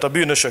ítéletet a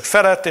bűnösök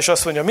felett, és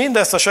azt mondja,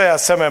 mindezt a saját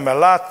szememmel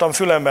láttam,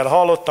 fülemmel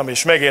hallottam,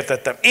 és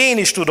megértettem. Én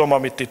is tudom,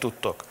 amit ti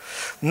tudtok.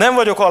 Nem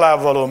vagyok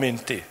alábbvaló,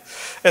 mint ti.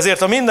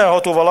 Ezért a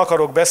mindenhatóval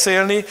akarok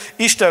beszélni,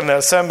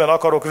 Istennel szemben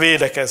akarok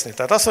védekezni.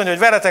 Tehát azt mondja,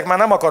 hogy veletek már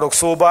nem akarok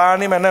szóba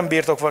állni, mert nem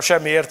bírtok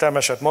semmi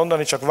értelmeset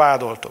mondani, csak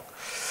vádoltok.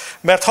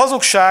 Mert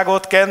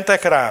hazugságot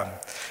kentek rám.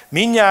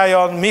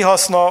 Mindnyájan mi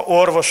haszna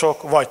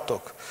orvosok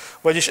vagytok.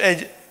 Vagyis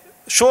egy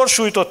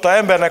sorsújtotta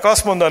embernek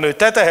azt mondani, hogy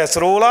te tehetsz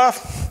róla,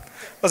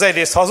 az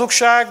egyrészt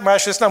hazugság,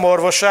 másrészt nem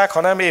orvosság,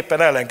 hanem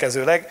éppen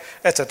ellenkezőleg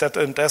ecetet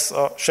öntesz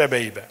a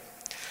sebeibe.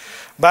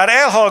 Bár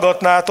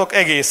elhallgatnátok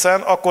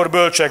egészen, akkor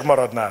bölcsek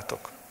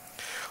maradnátok.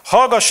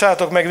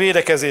 Hallgassátok meg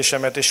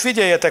védekezésemet, és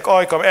figyeljetek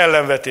ajkam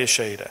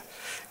ellenvetéseire.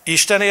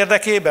 Isten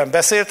érdekében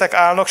beszéltek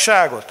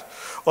álnokságot?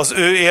 Az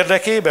ő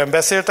érdekében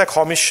beszéltek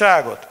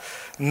hamisságot?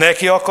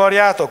 Neki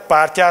akarjátok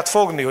pártját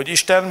fogni, hogy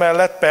Isten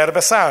mellett perbe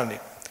szállni?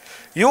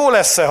 Jó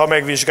lesz-e, ha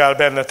megvizsgál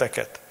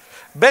benneteket?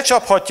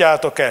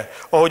 Becsaphatjátok-e,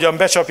 ahogyan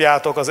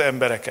becsapjátok az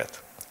embereket?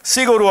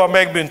 Szigorúan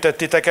megbüntet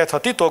titeket, ha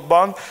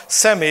titokban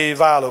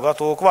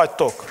személyválogatók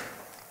vagytok.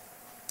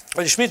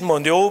 Vagyis mit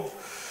mond Jobb?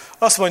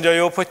 Azt mondja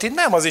Jobb, hogy ti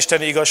nem az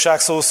isteni igazság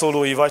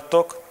szószólói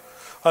vagytok,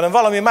 hanem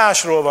valami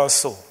másról van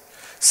szó.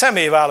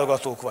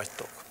 Személyválogatók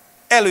vagytok.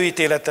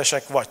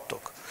 Előítéletesek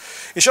vagytok.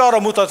 És arra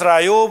mutat rá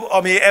Jobb,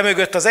 ami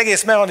emögött az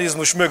egész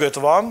mechanizmus mögött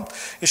van,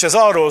 és ez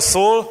arról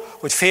szól,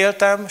 hogy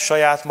féltem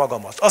saját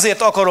magamat.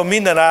 Azért akarom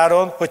minden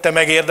áron, hogy te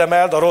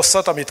megérdemeld a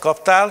rosszat, amit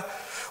kaptál,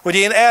 hogy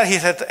én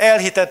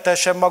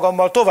elhitettessem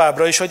magammal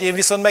továbbra is, hogy én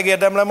viszont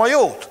megérdemlem a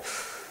jót,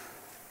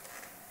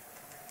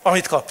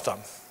 amit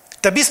kaptam.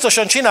 Te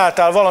biztosan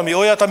csináltál valami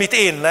olyat, amit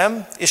én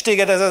nem, és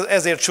téged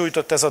ezért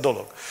sújtott ez a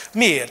dolog.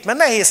 Miért? Mert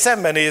nehéz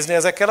szembenézni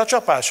ezekkel a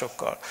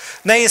csapásokkal.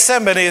 Nehéz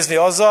szembenézni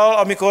azzal,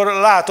 amikor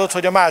látod,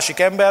 hogy a másik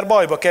ember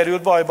bajba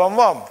került, bajban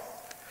van.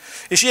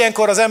 És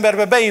ilyenkor az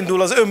emberbe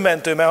beindul az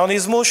önmentő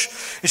mechanizmus,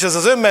 és ez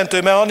az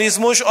önmentő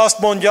mechanizmus azt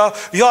mondja,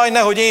 jaj,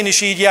 nehogy én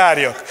is így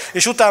járjak.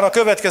 És utána a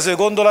következő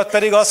gondolat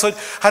pedig az, hogy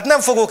hát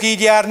nem fogok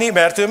így járni,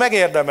 mert ő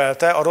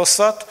megérdemelte a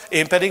rosszat,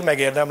 én pedig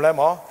megérdemlem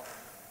a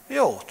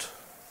jót.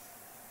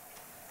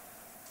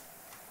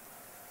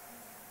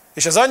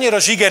 És ez annyira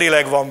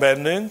zsigerileg van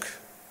bennünk,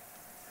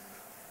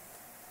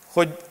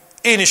 hogy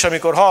én is,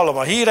 amikor hallom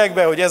a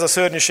hírekbe, hogy ez a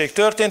szörnyűség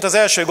történt, az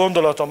első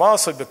gondolatom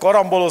az, hogy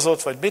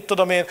karambolozott, vagy mit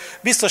tudom én,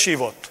 biztos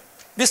ivott.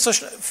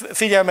 Biztos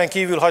figyelmen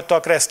kívül hagyta a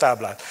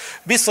kereszttáblát.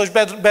 Biztos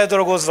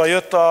bedrogozva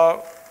jött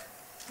a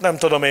nem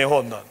tudom én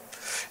honnan.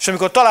 És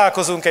amikor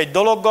találkozunk egy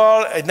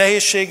dologgal, egy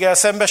nehézséggel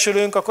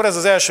szembesülünk, akkor ez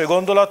az első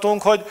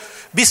gondolatunk, hogy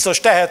biztos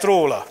tehet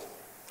róla.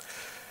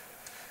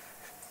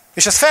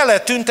 És ezt fel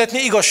lehet tüntetni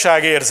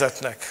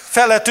igazságérzetnek.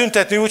 Fel lehet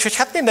tüntetni úgy, hogy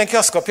hát mindenki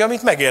azt kapja,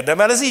 amit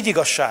megérdemel, ez így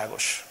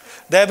igazságos.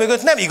 De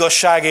emögött nem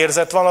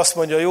igazságérzet van, azt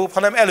mondja Jobb,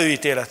 hanem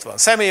előítélet van,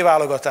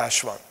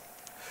 személyválogatás van.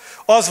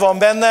 Az van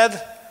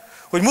benned,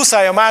 hogy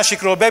muszáj a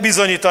másikról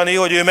bebizonyítani,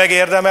 hogy ő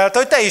megérdemelte,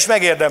 hogy te is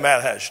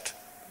megérdemelhesd.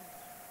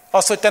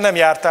 Az, hogy te nem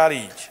jártál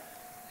így.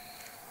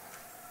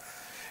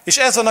 És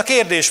ez van a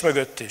kérdés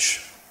mögött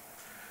is.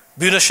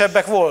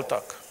 Bűnösebbek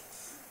voltak?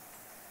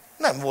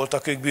 Nem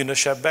voltak ők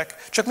bűnösebbek,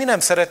 csak mi nem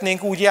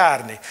szeretnénk úgy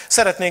járni.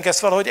 Szeretnénk ezt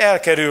valahogy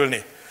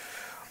elkerülni.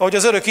 Ahogy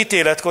az örök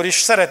ítéletkor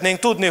is szeretnénk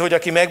tudni, hogy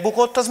aki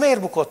megbukott, az miért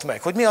bukott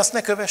meg, hogy mi azt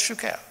ne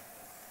kövessük el.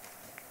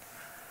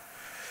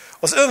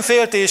 Az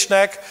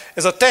önféltésnek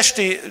ez a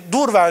testi,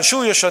 durván,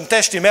 súlyosan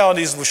testi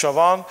mechanizmusa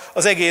van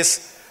az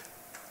egész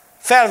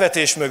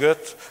felvetés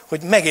mögött,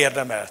 hogy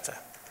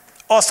megérdemelte.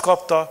 Azt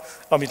kapta,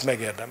 amit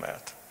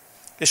megérdemelt.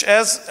 És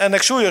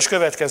ennek súlyos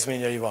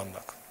következményei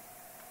vannak.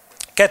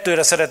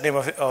 Kettőre szeretném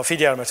a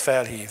figyelmet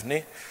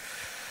felhívni.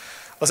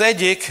 Az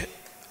egyik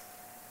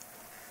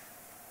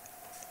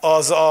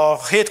az a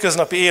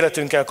hétköznapi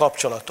életünkkel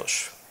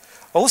kapcsolatos.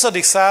 A 20.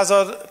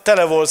 század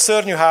tele volt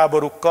szörnyű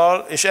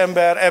háborúkkal és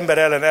ember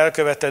ellen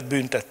elkövetett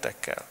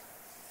bűntettekkel.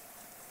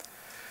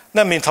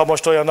 Nem mintha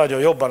most olyan nagyon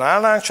jobban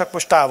állnánk, csak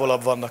most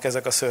távolabb vannak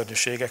ezek a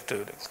szörnyűségek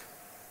tőlünk.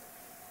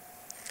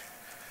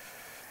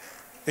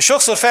 És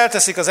sokszor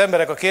felteszik az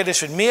emberek a kérdést,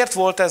 hogy miért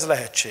volt ez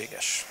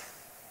lehetséges.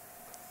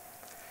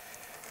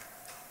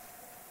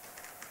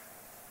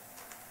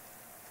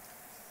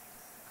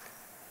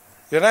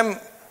 Ja, nem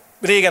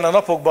régen a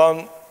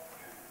napokban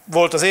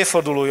volt az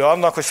évfordulója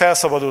annak, hogy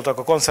felszabadultak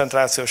a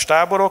koncentrációs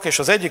táborok, és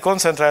az egyik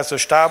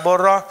koncentrációs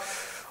táborra,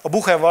 a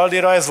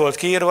Buchenwaldira ez volt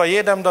kiírva,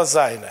 jedem das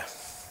seine.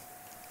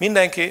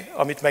 Mindenki,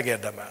 amit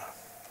megérdemel.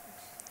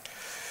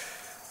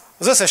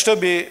 Az összes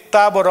többi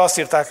táborra azt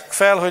írták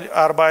fel, hogy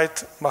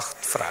Arbeit macht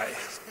frei.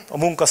 A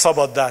munka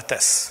szabaddá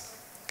tesz.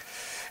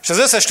 És az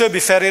összes többi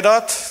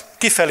felirat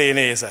kifelé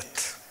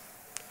nézett.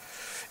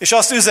 És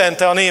azt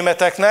üzente a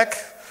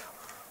németeknek,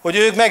 hogy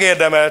ők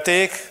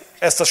megérdemelték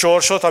ezt a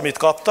sorsot, amit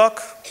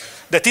kaptak,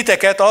 de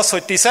titeket az,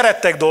 hogy ti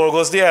szerettek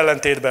dolgozni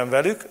ellentétben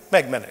velük,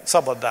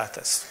 szabaddá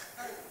tesz.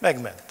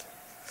 Megment.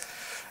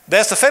 De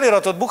ezt a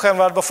feliratot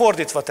Buchenwaldba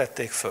fordítva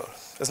tették föl.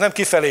 Ez nem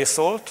kifelé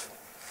szólt,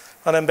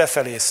 hanem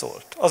befelé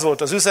szólt. Az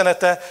volt az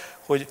üzenete,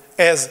 hogy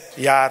ez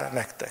jár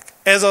nektek.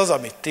 Ez az,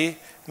 amit ti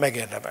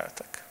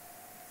megérdemeltek.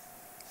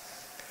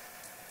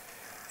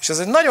 És ez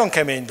egy nagyon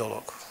kemény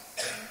dolog.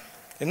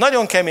 Egy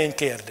nagyon kemény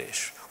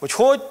kérdés.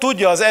 Hogy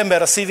tudja az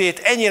ember a szívét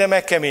ennyire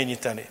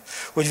megkeményíteni,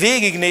 hogy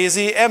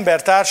végignézi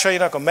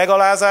embertársainak a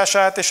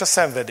megalázását és a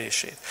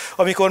szenvedését.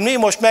 Amikor mi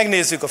most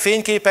megnézzük a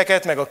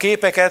fényképeket, meg a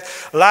képeket,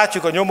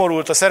 látjuk a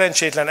nyomorult, a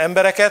szerencsétlen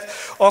embereket,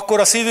 akkor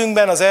a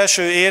szívünkben az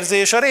első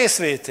érzés a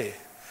részvété.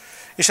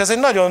 És ez egy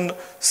nagyon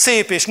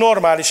szép és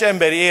normális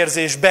emberi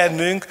érzés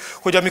bennünk,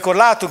 hogy amikor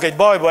látunk egy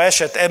bajba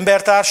esett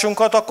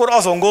embertársunkat, akkor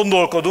azon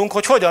gondolkodunk,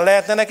 hogy hogyan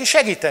lehetne neki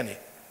segíteni.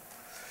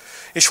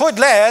 És hogy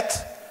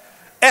lehet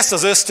ezt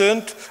az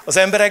ösztönt az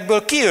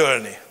emberekből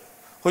kiölni,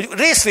 hogy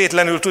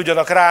részvétlenül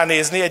tudjanak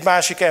ránézni egy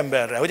másik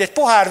emberre, hogy egy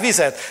pohár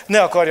vizet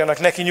ne akarjanak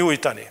neki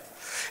nyújtani.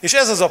 És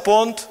ez az a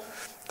pont,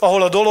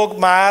 ahol a dolog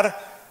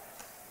már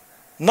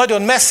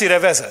nagyon messzire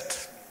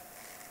vezet.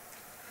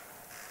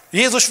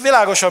 Jézus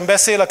világosan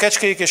beszél a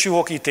kecskék és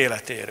juhok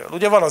ítéletéről.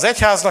 Ugye van az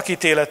egyháznak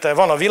ítélete,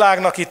 van a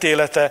világnak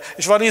ítélete,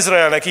 és van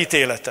Izraelnek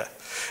ítélete.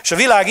 És a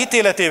világ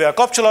ítéletével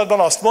kapcsolatban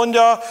azt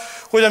mondja,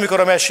 hogy amikor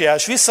a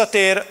messiás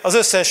visszatér, az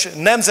összes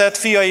nemzet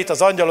fiait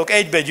az angyalok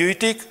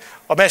egybegyűjtik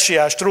a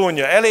messiás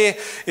trónja elé,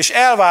 és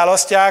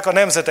elválasztják a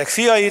nemzetek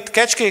fiait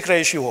kecskékre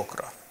és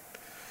juhokra.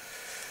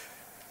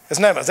 Ez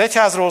nem az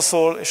egyházról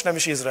szól, és nem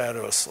is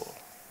Izraelről szól.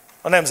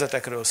 A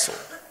nemzetekről szól.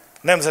 A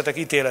nemzetek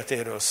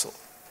ítéletéről szól.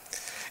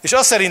 És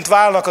azt szerint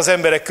válnak az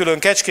emberek külön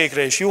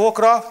kecskékre és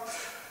juhokra,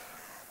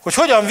 hogy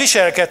hogyan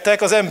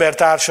viselkedtek az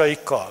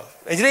embertársaikkal.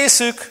 Egy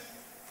részük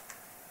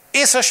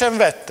észre sem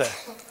vette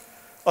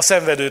a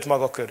szenvedőt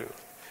maga körül.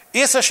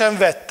 Észre sem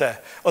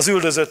vette az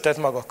üldözöttet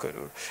maga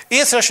körül.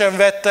 Észre sem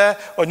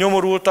vette a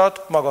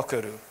nyomorultat maga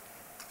körül.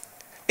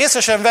 Észre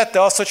sem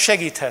vette azt, hogy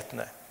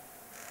segíthetne.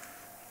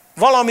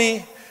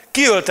 Valami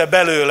kiölte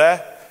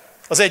belőle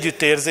az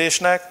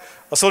együttérzésnek,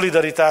 a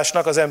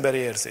szolidaritásnak az emberi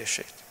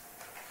érzését.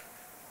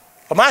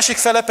 A másik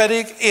fele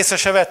pedig észre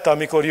se vette,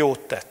 amikor jót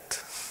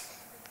tett.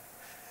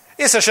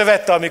 Észre se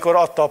vette, amikor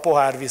adta a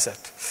pohár vizet.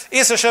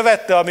 Észre se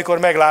vette, amikor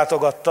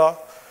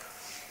meglátogatta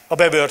a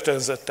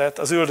bebörtönzöttet,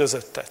 az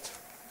üldözöttet.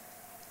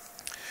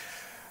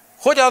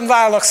 Hogyan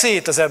válnak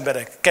szét az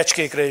emberek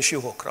kecskékre és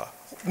juhokra?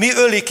 Mi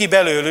öli ki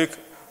belőlük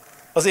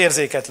az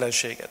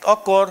érzéketlenséget?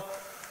 Akkor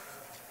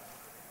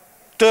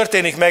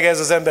történik meg ez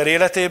az ember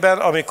életében,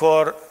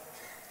 amikor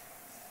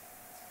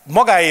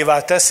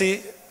magáévá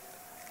teszi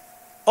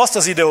azt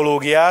az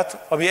ideológiát,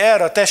 ami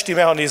erre a testi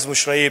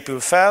mechanizmusra épül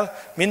fel,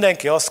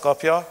 mindenki azt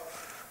kapja,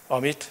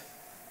 amit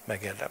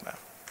megérdemel.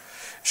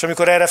 És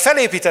amikor erre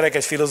felépítenek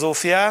egy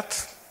filozófiát,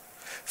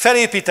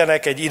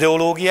 felépítenek egy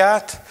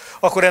ideológiát,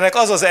 akkor ennek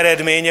az az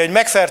eredménye, hogy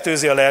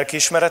megfertőzi a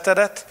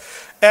lelkiismeretedet,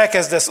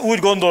 elkezdesz úgy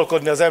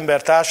gondolkodni az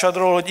ember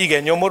társadról, hogy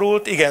igen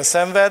nyomorult, igen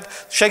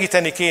szenved,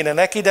 segíteni kéne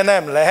neki, de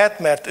nem lehet,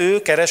 mert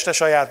ő kereste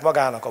saját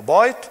magának a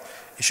bajt,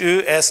 és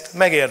ő ezt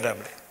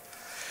megérdemli.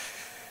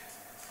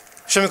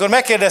 És amikor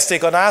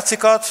megkérdezték a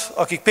nácikat,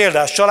 akik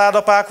példás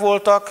családapák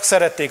voltak,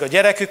 szerették a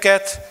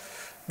gyereküket,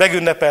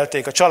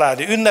 megünnepelték a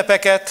családi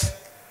ünnepeket,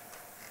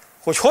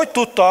 hogy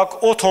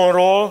tudtak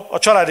otthonról, a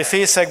családi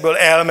fészekből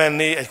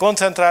elmenni egy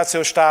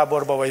koncentrációs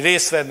táborba, vagy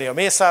részt venni a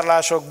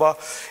mészárlásokba,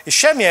 és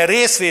semmilyen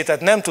részvétet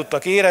nem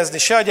tudtak érezni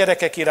se a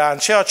gyerekek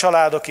iránt, se a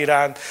családok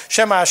iránt,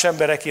 se más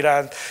emberek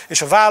iránt,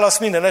 és a válasz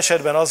minden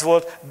esetben az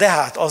volt, de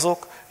hát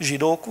azok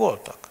zsidók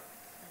voltak.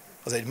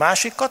 Az egy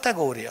másik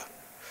kategória.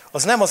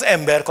 Az nem az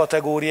ember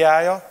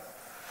kategóriája,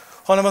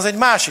 hanem az egy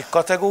másik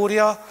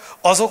kategória,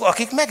 azok,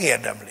 akik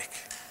megérdemlik.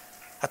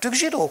 Hát ők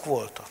zsidók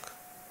voltak.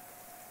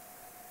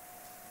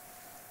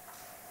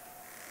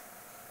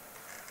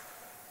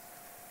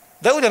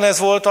 De ugyanez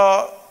volt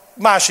a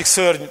másik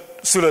szörny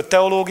szülött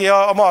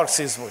teológia, a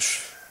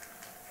marxizmus.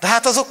 De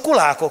hát azok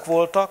kulákok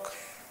voltak,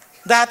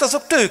 de hát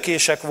azok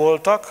tőkések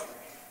voltak,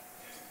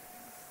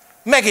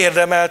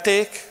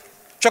 megérdemelték,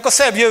 csak a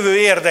szebb jövő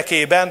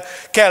érdekében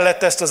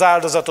kellett ezt az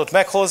áldozatot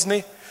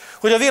meghozni,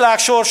 hogy a világ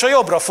sorsa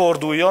jobbra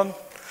forduljon,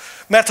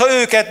 mert ha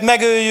őket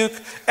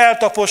megöljük,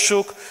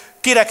 eltapossuk,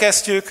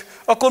 kirekesztjük,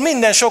 akkor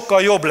minden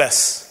sokkal jobb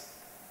lesz.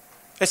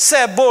 Egy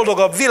szebb,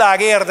 boldogabb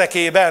világ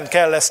érdekében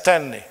kell ezt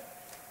tenni.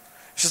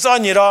 És ez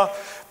annyira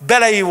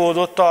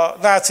beleívódott a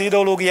náci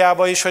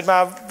ideológiába is, hogy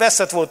már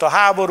veszett volt a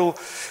háború,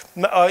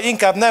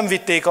 inkább nem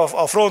vitték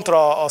a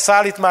frontra a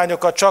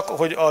szállítmányokat, csak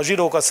hogy a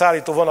zsidókat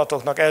szállító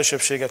vonatoknak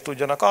elsőbbséget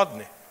tudjanak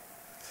adni.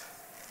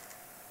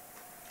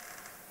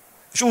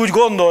 És úgy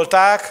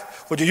gondolták,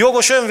 hogy a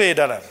jogos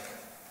önvédelem.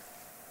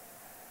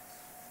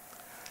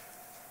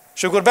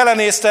 És amikor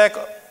belenéztek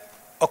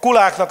a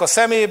kuláknak a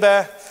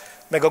szemébe,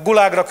 meg a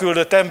gulágra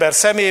küldött ember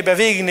szemébe,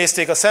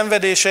 végignézték a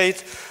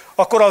szenvedéseit,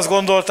 akkor azt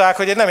gondolták,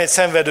 hogy nem egy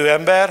szenvedő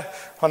ember,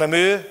 hanem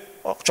ő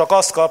csak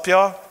azt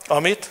kapja,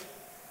 amit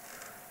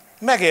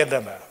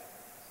megérdemel.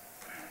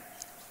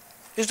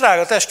 És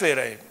drága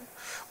testvéreim,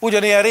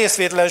 ugyanilyen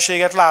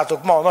részvétlenséget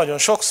látok ma nagyon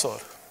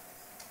sokszor.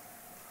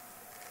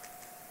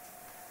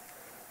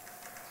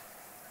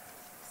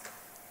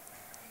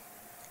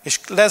 És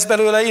lesz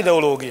belőle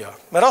ideológia.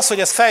 Mert az, hogy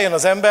ez feljön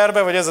az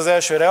emberbe, vagy ez az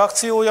első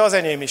reakciója, az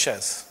enyém is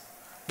ez.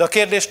 De a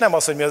kérdés nem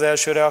az, hogy mi az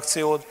első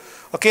reakciód.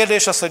 A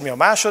kérdés az, hogy mi a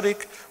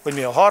második, hogy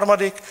mi a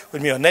harmadik,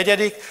 hogy mi a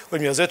negyedik, hogy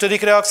mi az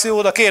ötödik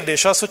reakciód. A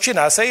kérdés az, hogy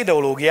csinálsz-e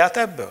ideológiát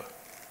ebből.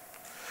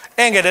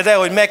 Engeded el,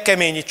 hogy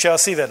megkeményítse a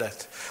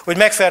szívedet, hogy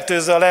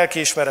megfertőzze a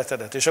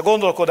lelkiismeretedet, és a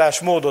gondolkodás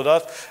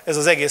módodat, ez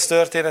az egész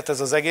történet, ez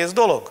az egész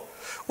dolog.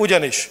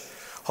 Ugyanis,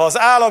 ha az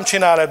állam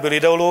csinál ebből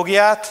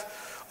ideológiát,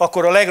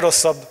 akkor a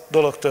legrosszabb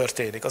dolog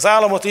történik. Az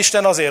államot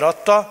Isten azért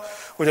adta,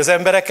 hogy az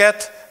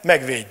embereket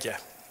megvédje.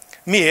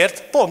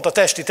 Miért? Pont a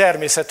testi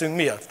természetünk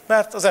miatt.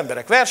 Mert az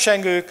emberek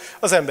versengők,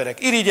 az emberek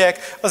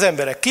irigyek, az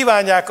emberek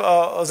kívánják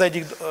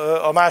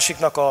a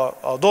másiknak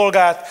a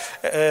dolgát,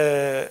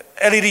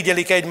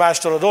 elirigyelik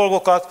egymástól a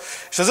dolgokat,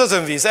 és az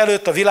özönvíz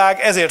előtt a világ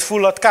ezért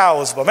fulladt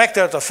káoszba.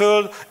 Megtelt a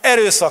föld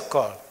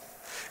erőszakkal.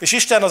 És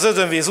Isten az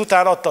özönvíz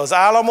után adta az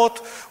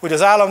államot, hogy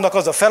az államnak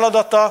az a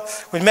feladata,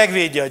 hogy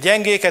megvédje a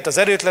gyengéket, az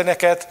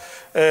erőtleneket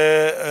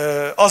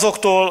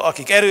azoktól,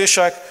 akik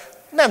erősek,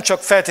 nem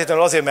csak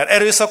feltétlenül azért, mert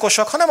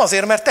erőszakosak, hanem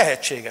azért, mert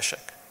tehetségesek.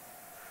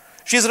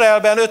 És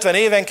Izraelben 50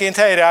 évenként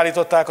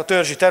helyreállították a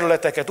törzsi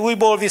területeket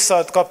újból,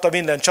 visszakapta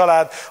minden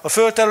család a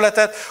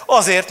földterületet,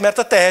 azért, mert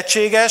a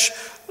tehetséges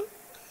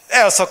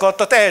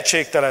elszakadt a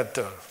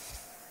tehetségtelentől.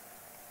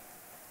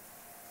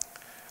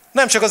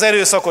 Nem csak az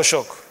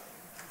erőszakosok,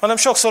 hanem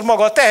sokszor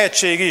maga a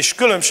tehetség is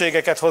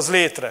különbségeket hoz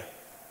létre.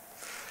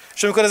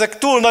 És amikor ezek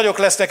túl nagyok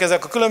lesznek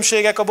ezek a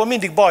különbségek, abból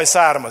mindig baj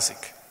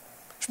származik.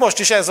 És most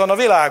is ez van a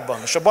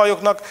világban. És a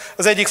bajoknak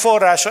az egyik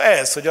forrása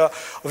ez, hogy a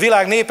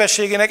világ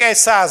népességének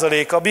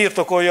 1%-a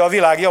birtokolja a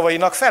világ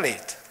javainak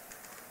felét.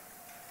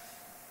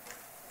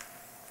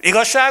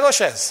 Igazságos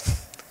ez?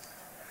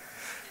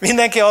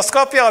 Mindenki azt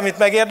kapja, amit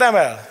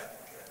megérdemel?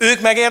 Ők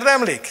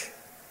megérdemlik?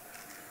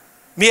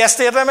 Mi ezt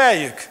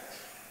érdemeljük?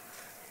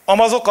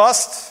 Amazok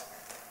azt?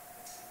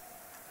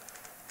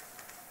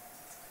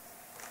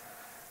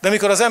 De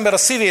mikor az ember a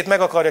szívét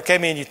meg akarja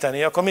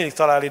keményíteni, akkor mindig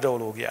talál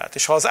ideológiát.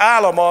 És ha az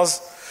állam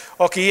az,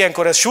 aki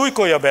ilyenkor ezt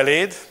súlykolja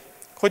beléd,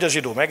 hogy a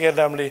zsidó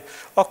megérdemli,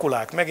 a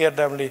kulák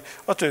megérdemli,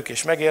 a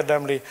tőkés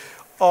megérdemli,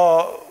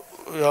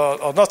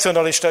 a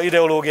nacionalista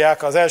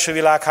ideológiák az első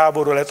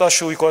világháború lett azt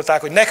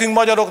súlykolták, hogy nekünk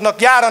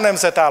magyaroknak jár a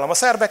nemzetállam, a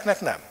szerbeknek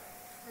nem.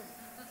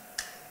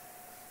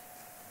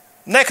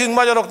 Nekünk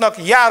magyaroknak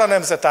jár a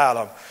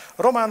nemzetállam,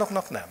 a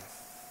románoknak nem.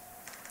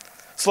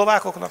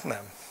 Szlovákoknak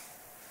nem.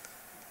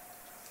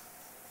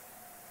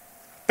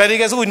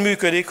 Pedig ez úgy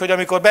működik, hogy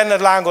amikor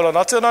benned lángol a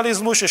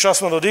nacionalizmus, és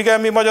azt mondod, igen,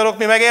 mi magyarok,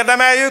 mi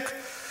megérdemeljük,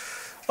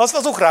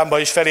 az ukránba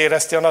is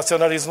felérezti a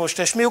nacionalizmust,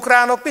 és mi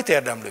ukránok mit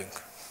érdemlünk?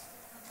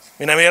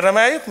 Mi nem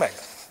érdemeljük meg?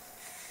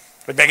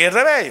 Vagy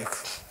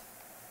megérdemeljük?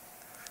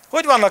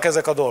 Hogy vannak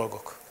ezek a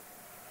dolgok?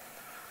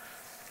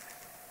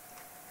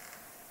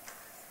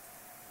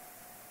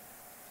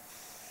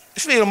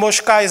 És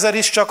Vilmos Kaiser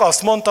is csak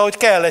azt mondta, hogy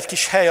kell egy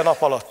kis hely a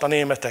nap alatt a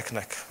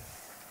németeknek.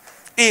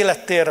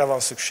 Élettérre van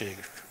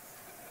szükségük.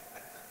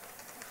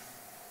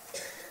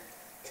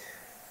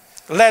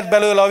 Lett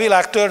belőle a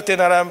világ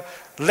történelem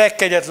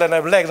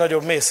legkegyetlenebb,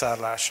 legnagyobb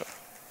mészárlása.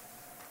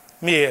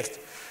 Miért?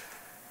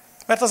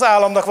 Mert az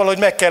államnak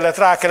valahogy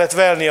rá kellett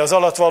velni az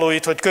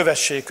alatvalóit, hogy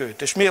kövessék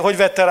őt. És hogy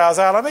vette rá az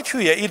állam? Egy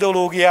hülye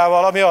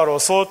ideológiával, ami arról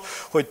szólt,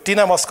 hogy ti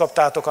nem azt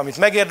kaptátok, amit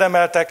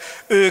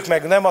megérdemeltek, ők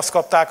meg nem azt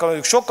kapták,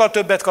 ők sokkal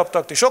többet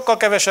kaptak, ti sokkal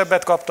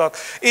kevesebbet kaptak,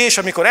 és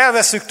amikor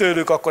elvesszük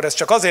tőlük, akkor ez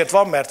csak azért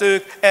van, mert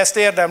ők ezt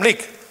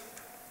érdemlik.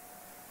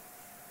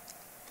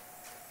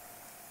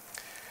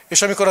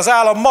 És amikor az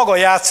állam maga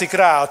játszik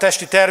rá a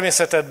testi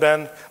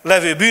természetedben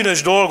levő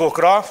bűnös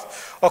dolgokra,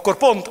 akkor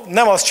pont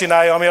nem azt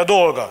csinálja, ami a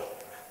dolga.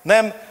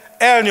 Nem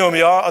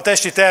elnyomja a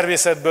testi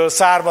természetből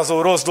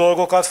származó rossz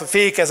dolgokat,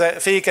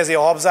 fékezi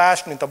a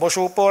habzást, mint a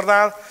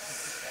mosópornál,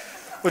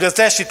 hogy a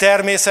testi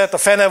természet, a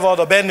fenevad,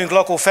 a bennünk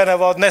lakó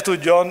fenevad ne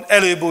tudjon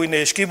előbújni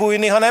és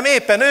kibújni, hanem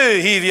éppen ő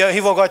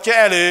hívogatja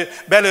elő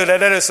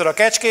belőled először a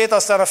kecskét,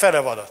 aztán a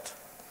fenevadat.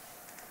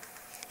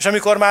 És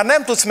amikor már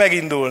nem tudsz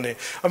megindulni,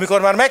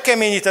 amikor már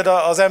megkeményíted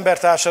az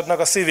embertársadnak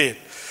a szívét,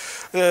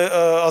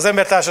 az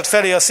embertársad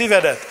felé a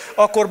szívedet,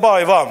 akkor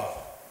baj van.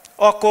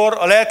 Akkor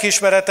a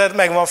lelkiismereted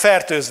meg van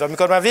fertőzve.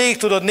 Amikor már végig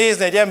tudod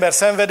nézni egy ember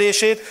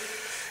szenvedését,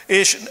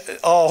 és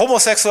a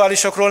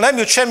homoszexuálisokról nem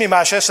jut semmi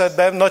más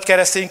eszedbe, nagy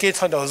keresztényként,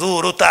 hogy az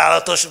Úr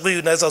utálatos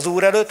bűn ez az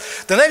Úr előtt,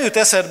 de nem jut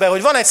eszedbe,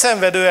 hogy van egy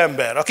szenvedő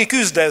ember, aki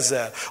küzd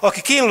ezzel,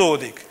 aki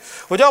kínlódik,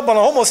 hogy abban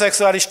a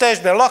homoszexuális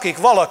testben lakik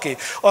valaki,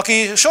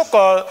 aki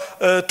sokkal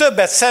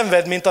többet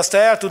szenved, mint azt te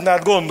el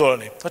tudnád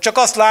gondolni. Ha csak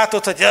azt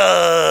látod, hogy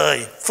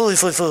jaj,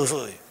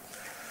 fúj.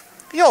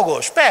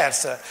 Jogos,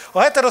 persze.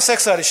 Ha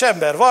heteroszexuális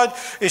ember vagy,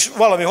 és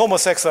valami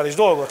homoszexuális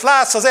dolgot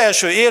látsz, az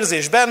első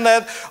érzés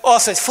benned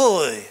az, hogy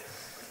fúj.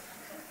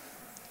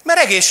 Mert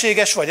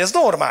egészséges vagy, ez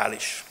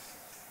normális.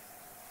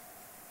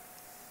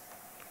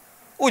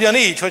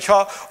 Ugyanígy,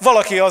 hogyha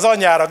valaki az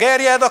anyjára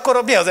gerjed,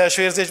 akkor mi az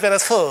első érzés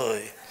benned?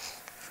 Fúj.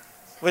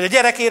 Vagy a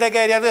gyerekére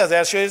gerjed, mi az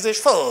első érzés?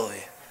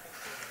 Fúj.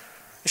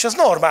 És ez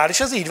normális,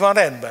 ez így van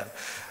rendben.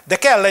 De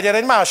kell legyen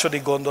egy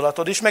második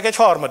gondolatod is, meg egy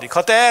harmadik.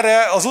 Ha te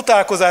erre az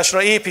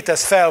utálkozásra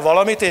építesz fel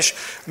valamit, és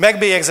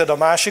megbélyegzed a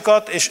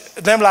másikat, és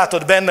nem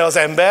látod benne az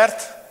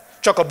embert,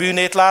 csak a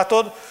bűnét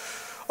látod,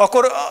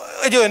 akkor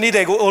egy olyan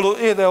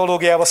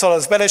ideológiába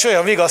szaladsz bele, és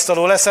olyan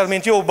vigasztaló leszel,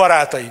 mint jó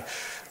barátai.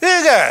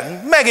 Igen,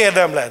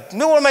 megérdemled,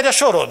 jól megy a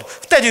sorod,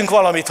 tegyünk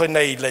valamit, hogy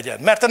ne így legyen,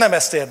 mert te nem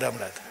ezt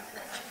érdemled.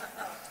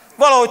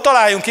 Valahogy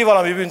találjunk ki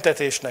valami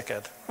büntetést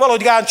neked.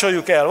 Valahogy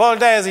gáncsoljuk el, valahogy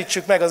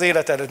nehezítsük meg az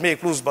életedet még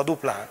pluszba,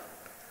 duplán.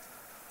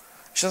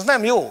 És ez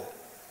nem jó.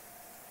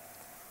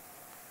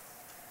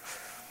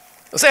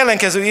 Az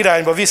ellenkező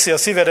irányba viszi a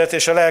szívedet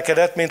és a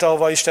lelkedet, mint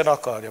ahova Isten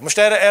akarja. Most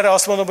erre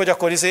azt mondom, hogy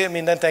akkor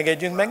mindent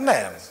engedjünk meg?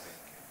 Nem.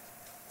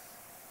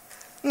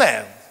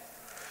 Nem.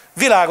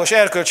 Világos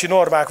erkölcsi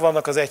normák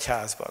vannak az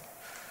egyházban.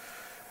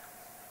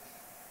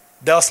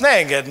 De azt ne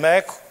engedd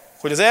meg,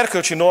 hogy az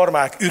erkölcsi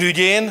normák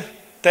ürügyén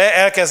te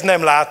elkezd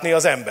nem látni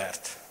az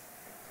embert.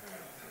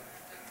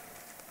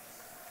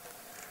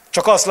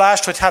 Csak azt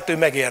lásd, hogy hát ő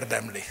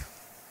megérdemli.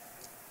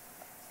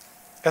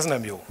 Ez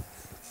nem jó.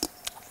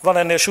 Van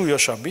ennél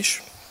súlyosabb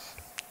is.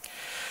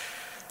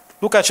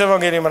 Lukács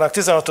evangéliumának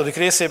 16.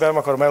 részében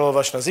akarom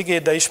elolvasni az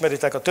igét, de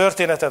ismeritek a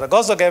történetet a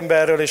gazdag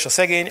emberről és a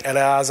szegény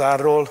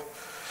Eleázárról.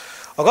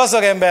 A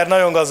gazdag ember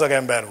nagyon gazdag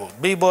ember volt.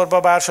 Bíborba,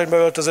 bársonyba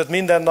öltözött,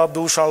 minden nap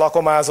dúsan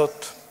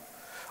lakomázott.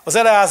 Az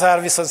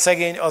Eleázár viszont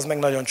szegény, az meg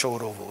nagyon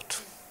csóró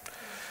volt.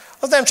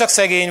 Az nem csak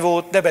szegény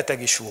volt, de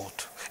beteg is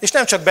volt. És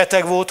nem csak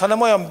beteg volt,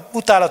 hanem olyan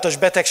utálatos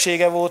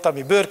betegsége volt,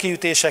 ami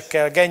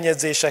bőrkiütésekkel,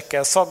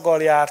 gennyedzésekkel,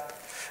 szaggal járt,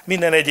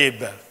 minden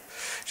egyébben.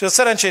 És a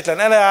szerencsétlen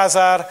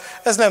Eleázár,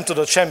 ez nem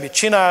tudott semmit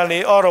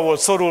csinálni, arra volt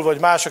szorulva, hogy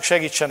mások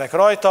segítsenek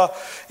rajta,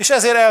 és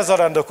ezért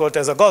elzarándokolt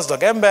ez a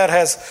gazdag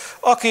emberhez,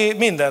 aki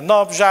minden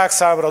nap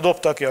zsákszámra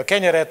dobta ki a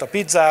kenyeret, a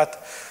pizzát,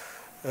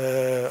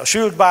 a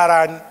sült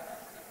bárány,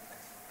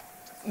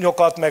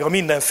 nyokat, meg a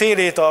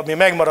mindenfélét, ami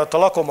megmaradt a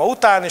lakoma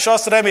után, és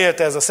azt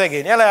remélte ez a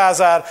szegény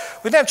Eleázár,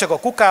 hogy nem csak a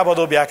kukába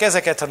dobják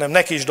ezeket, hanem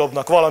neki is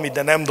dobnak valamit,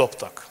 de nem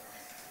dobtak.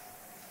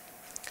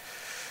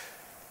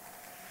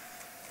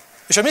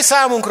 És a mi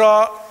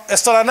számunkra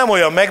ez talán nem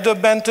olyan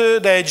megdöbbentő,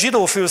 de egy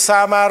zsidó fül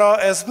számára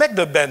ez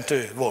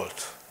megdöbbentő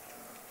volt.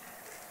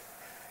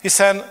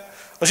 Hiszen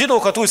a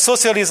zsidókat úgy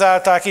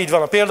szocializálták, így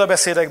van a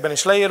példabeszédekben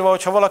is leírva,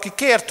 hogy ha valaki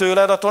kér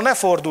tőled, attól ne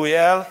fordulj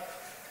el,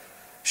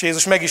 és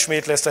Jézus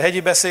megismétli ezt a hegyi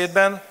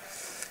beszédben,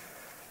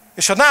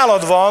 és ha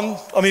nálad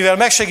van, amivel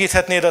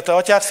megsegíthetnéd a te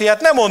atyád,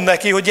 fiát, ne mondd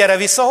neki, hogy gyere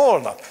vissza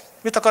holnap.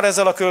 Mit akar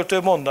ezzel a költő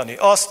mondani?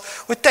 Azt,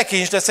 hogy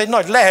tekintsd ezt egy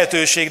nagy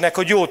lehetőségnek,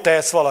 hogy jót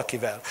tehetsz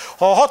valakivel.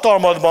 Ha a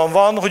hatalmadban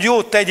van, hogy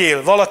jót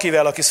tegyél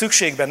valakivel, aki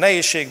szükségben,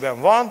 nehézségben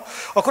van,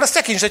 akkor azt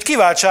tekintsd egy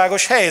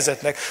kiváltságos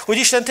helyzetnek, hogy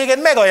Isten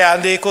téged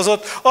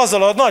megajándékozott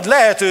azzal a nagy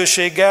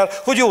lehetőséggel,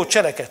 hogy jót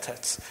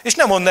cselekedhetsz. És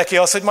ne mondd neki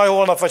azt, hogy majd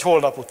holnap vagy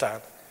holnap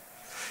után.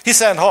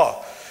 Hiszen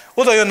ha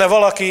oda jönne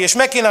valaki, és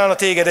megkínálna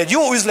téged egy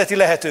jó üzleti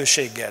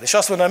lehetőséggel, és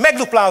azt mondaná, hogy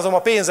megduplázom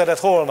a pénzedet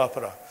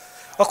holnapra,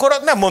 akkor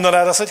nem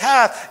mondanád azt, hogy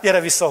hát, gyere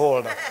vissza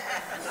holnap.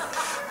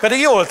 Pedig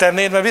jól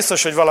tennéd, mert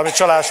biztos, hogy valami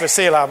csalás vagy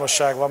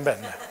szélálmosság van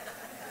benne.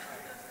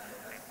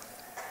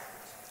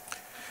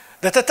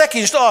 De te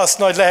tekintsd azt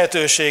nagy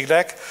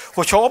lehetőségnek,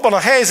 hogyha abban a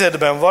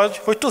helyzetben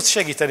vagy, hogy tudsz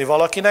segíteni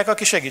valakinek,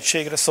 aki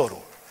segítségre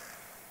szorul.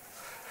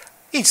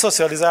 Így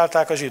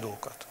szocializálták a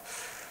zsidókat.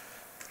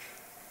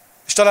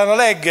 És talán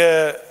a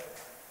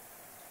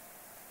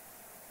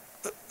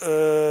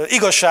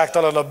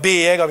igazságtalanabb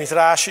bélyeg, amit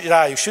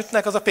rájuk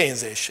sütnek, az a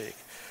pénzésség.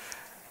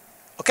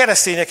 A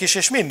keresztények is,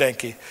 és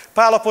mindenki.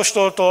 Pál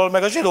apostoltól,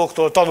 meg a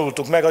zsidóktól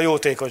tanultuk meg a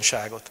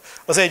jótékonyságot,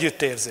 az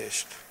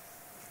együttérzést.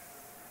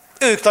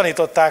 Ők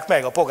tanították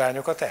meg a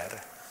pogányokat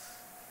erre.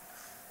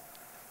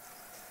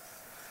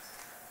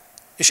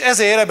 És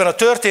ezért ebben a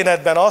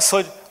történetben az,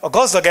 hogy a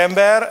gazdag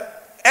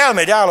ember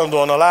elmegy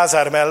állandóan a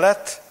Lázár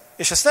mellett,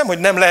 és ezt nem, hogy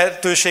nem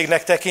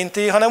lehetőségnek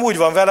tekinti, hanem úgy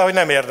van vele, hogy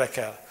nem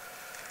érdekel.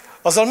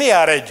 Azzal mi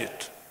jár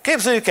együtt?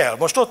 Képzeljük el,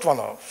 most ott van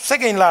a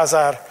szegény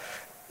Lázár,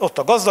 ott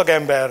a gazdag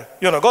ember,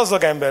 jön a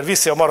gazdag ember,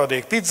 viszi a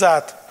maradék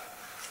pizzát,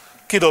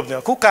 kidobni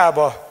a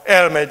kukába,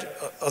 elmegy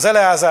az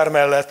Eleázár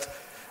mellett,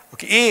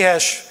 aki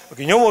éhes,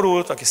 aki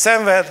nyomorult, aki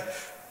szenved,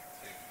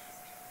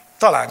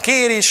 talán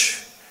kér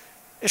is,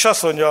 és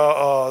azt mondja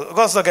a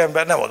gazdag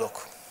ember, nem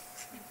adok.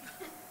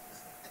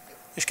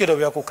 És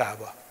kidobja a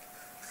kukába.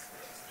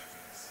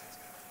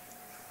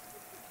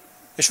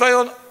 És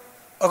vajon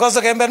a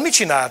gazdag ember mit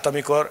csinált,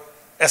 amikor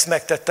ezt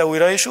megtette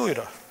újra és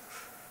újra?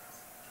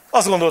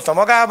 Azt gondolta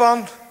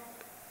magában,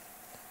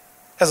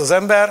 ez az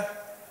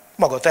ember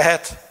maga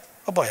tehet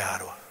a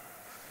bajáról.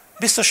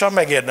 Biztosan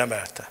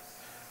megérdemelte.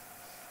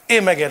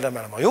 Én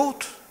megérdemelem a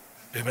jót,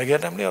 ő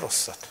megérdemli a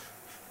rosszat.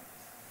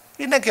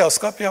 Mindenki azt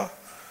kapja,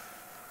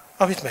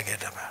 amit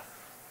megérdemel.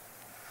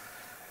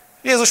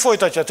 Jézus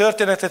folytatja a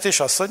történetet, és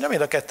azt mondja,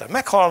 mind a ketten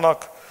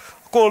meghalnak,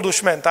 a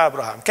koldus ment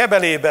Ábrahám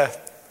kebelébe,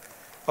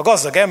 a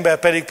gazdag ember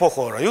pedig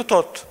pokolra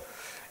jutott,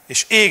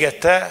 és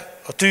égette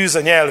a tűz a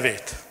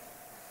nyelvét.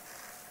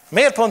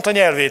 Miért pont a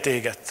nyelvét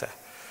égette?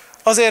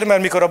 Azért,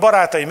 mert mikor a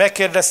barátai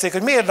megkérdezték,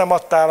 hogy miért nem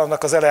adtál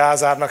annak az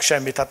Eleázárnak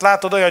semmit. Hát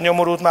látod, olyan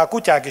nyomorult, már a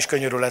kutyák is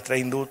könyörületre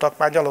indultak,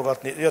 már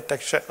nyalogatni,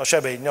 jöttek a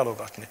sebeid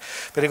nyalogatni.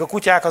 Pedig a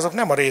kutyák azok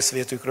nem a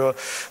részvétükről,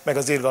 meg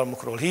az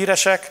irgalmukról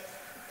híresek,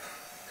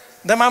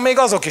 de már még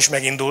azok is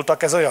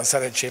megindultak, ez olyan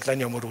szerencsétlen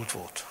nyomorult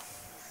volt.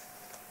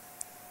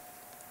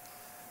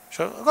 És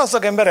a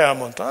gazdag ember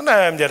elmondta,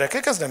 nem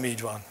gyerekek, ez nem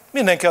így van.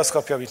 Mindenki azt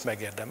kapja, amit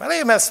megérdemel.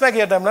 Én ezt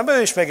megérdemlem,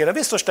 ő is megérdemel,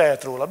 biztos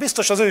tehet róla,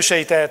 biztos az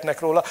ősei tehetnek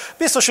róla,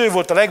 biztos ő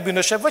volt a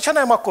legbűnösebb, vagy ha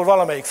nem, akkor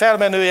valamelyik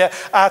felmenője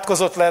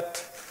átkozott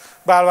lett,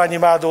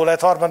 bálványimádó lett,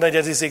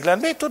 harmadnegyed izig lett,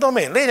 mit tudom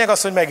én, lényeg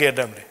az, hogy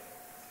megérdemli.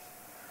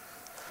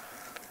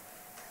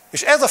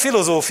 És ez a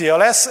filozófia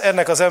lesz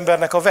ennek az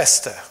embernek a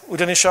veszte.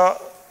 Ugyanis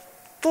a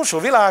túlsó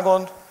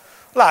világon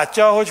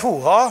látja, hogy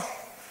húha,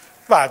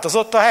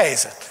 változott a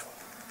helyzet.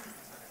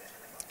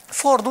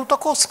 Fordult a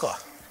kocka.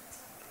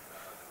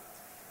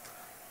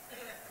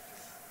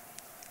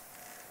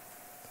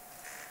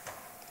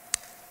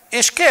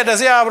 És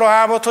kérdezi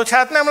Ábrahámot, hogy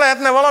hát nem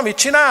lehetne valamit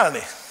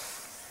csinálni?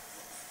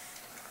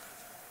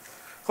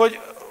 Hogy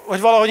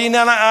valahogy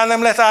innen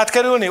nem lehet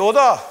átkerülni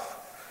oda?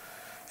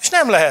 És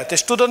nem lehet.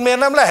 És tudod, miért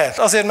nem lehet?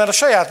 Azért, mert a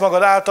saját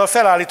magad által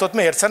felállított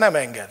mérce nem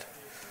enged.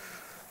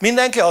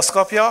 Mindenki azt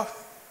kapja,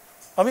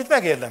 amit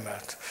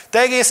megérdemelt. Te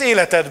egész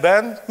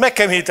életedben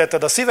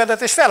megkemítetted a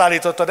szívedet, és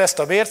felállítottad ezt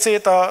a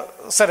mércét a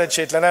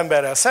szerencsétlen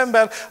emberrel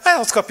szemben,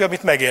 azt kapja,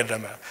 amit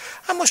megérdemel.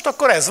 Hát most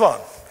akkor ez van.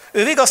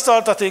 Ő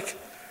vigasztaltatik,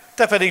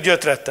 te pedig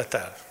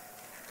gyötrettetel.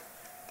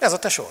 Ez a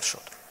te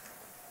sorsod.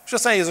 És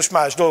aztán Jézus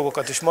más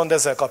dolgokat is mond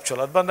ezzel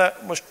kapcsolatban, de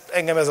most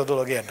engem ez a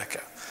dolog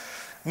érdekel.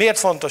 Miért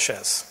fontos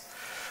ez?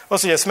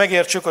 Az, hogy ezt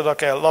megértsük, oda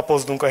kell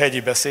lapoznunk a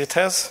hegyi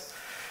beszédhez,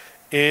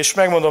 és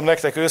megmondom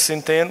nektek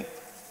őszintén,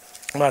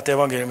 Máté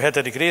Evangélium 7.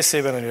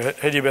 részében, a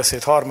hegyi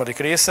beszéd 3.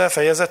 része,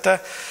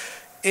 fejezete.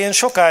 Én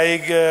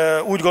sokáig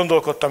úgy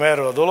gondolkodtam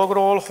erről a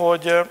dologról,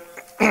 hogy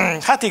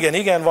Hát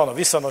igen, van a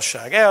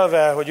viszonosság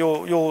elve, hogy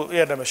jó,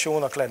 érdemes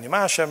jónak lenni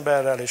más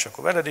emberrel, és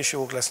akkor veled is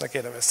jók lesznek,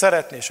 érdemes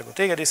szeretni, és akkor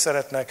téged is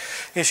szeretnek,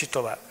 és így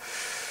tovább.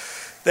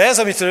 De ez,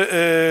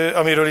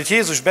 amiről itt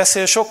Jézus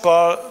beszél,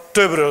 sokkal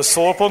többről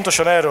szól,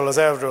 pontosan erről az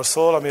elvről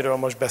szól, amiről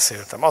most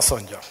beszéltem. Azt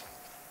mondja,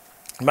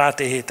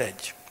 Máté 7.1.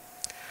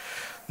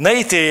 Ne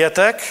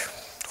ítéljetek,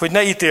 hogy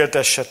ne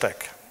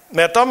ítéltessetek,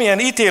 mert amilyen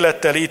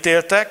ítélettel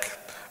ítéltek,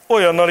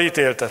 olyannal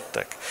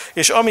ítéltettek.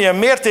 És amilyen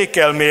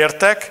mértékkel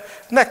mértek,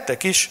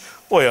 nektek is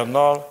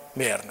olyannal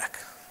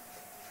mérnek.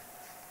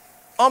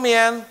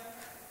 Amilyen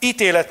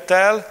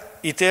ítélettel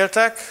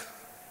ítéltek,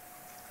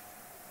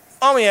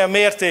 amilyen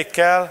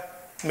mértékkel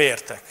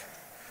mértek.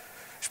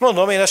 És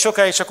mondom, én ezt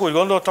sokáig csak úgy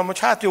gondoltam, hogy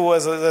hát jó,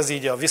 ez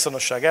így a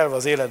viszonosság elve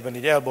az életben,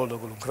 így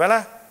elboldogulunk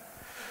vele.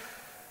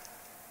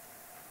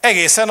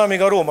 Egészen,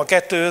 amíg a Róma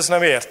 2-höz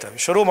nem értem.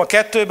 És a Róma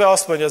 2-ben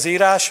azt mondja az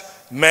írás,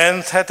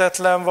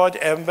 menthetetlen vagy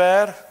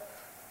ember,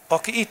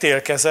 aki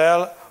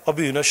ítélkezel a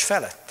bűnös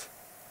felett.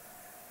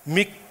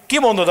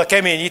 Kimondod a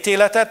kemény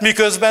ítéletet,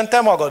 miközben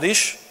te magad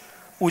is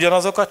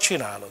ugyanazokat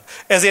csinálod.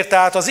 Ezért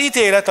tehát az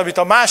ítélet, amit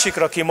a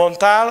másikra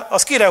kimondtál,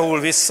 az kire hull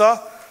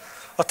vissza?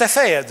 A te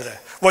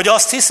fejedre. Vagy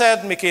azt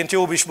hiszed, miként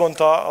Jobb is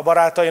mondta a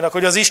barátainak,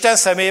 hogy az Isten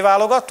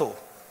személyválogató?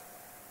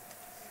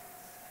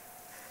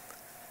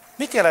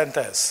 Mit jelent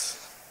ez?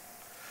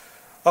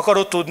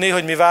 Akarod tudni,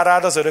 hogy mi vár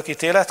rád az örök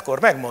ítéletkor?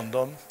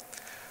 Megmondom.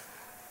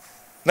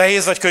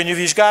 Nehéz vagy könnyű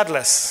vizsgád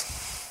lesz?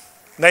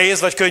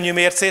 Nehéz vagy könnyű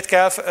mércét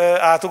kell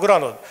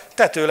átugranod?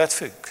 Te tőled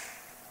függ.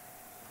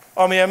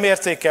 Amilyen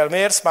mértékkel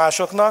mérsz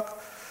másoknak,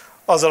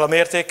 azzal a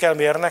mértékkel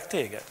mérnek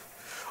téged.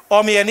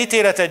 Amilyen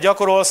ítéletet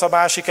gyakorolsz a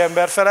másik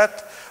ember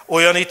felett,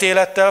 olyan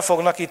ítélettel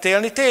fognak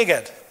ítélni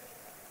téged.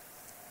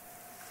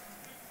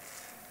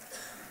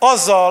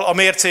 Azzal a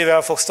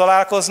mércével fogsz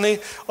találkozni,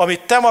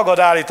 amit te magad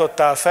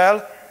állítottál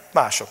fel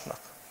másoknak.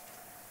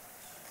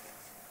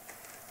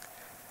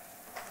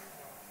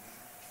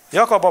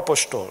 Jakab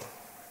apostol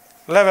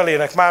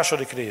levelének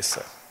második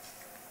része.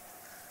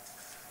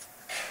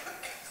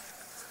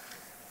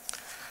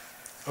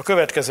 A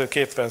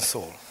következőképpen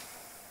szól.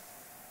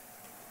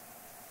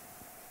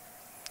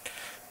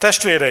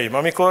 Testvéreim,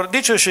 amikor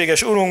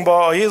dicsőséges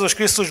Urunkba, a Jézus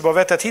Krisztusba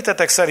vetett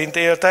hitetek szerint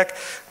éltek,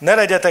 ne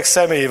legyetek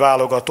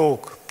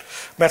személyválogatók.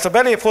 Mert ha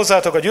belép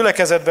hozzátok a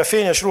gyülekezetbe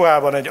fényes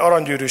ruhában egy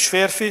aranygyűrűs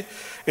férfi,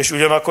 és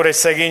ugyanakkor egy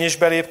szegény is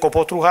belép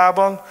kopott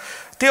ruhában,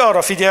 ti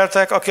arra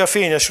figyeltek, aki a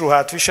fényes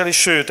ruhát viseli,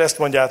 sőt, ezt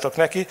mondjátok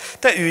neki,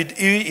 te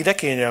ülj ide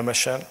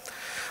kényelmesen.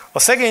 A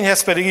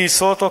szegényhez pedig így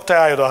szóltok, te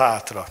állj oda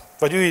hátra,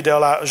 vagy ülj ide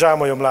a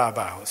zsámolyom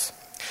lábához.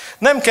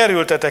 Nem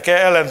kerültetek-e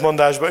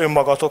ellentmondásba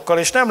önmagatokkal,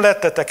 és nem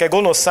lettetek-e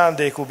gonosz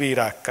szándékú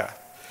bírákká?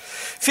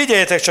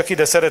 Figyeljetek csak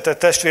ide, szeretett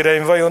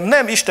testvéreim, vajon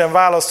nem Isten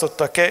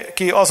választotta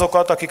ki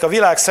azokat, akik a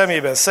világ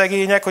szemében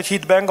szegények, hogy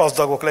hitben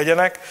gazdagok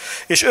legyenek,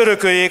 és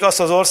örököljék azt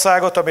az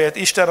országot, amelyet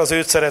Isten az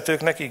őt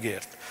szeretőknek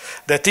ígért.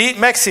 De ti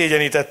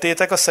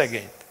megszégyenítettétek a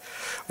szegényt.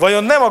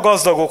 Vajon nem a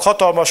gazdagok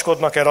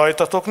hatalmaskodnak-e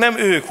rajtatok, nem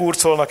ők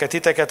hurcolnak-e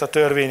titeket a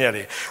törvény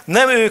elé?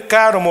 Nem ők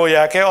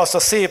káromolják-e azt a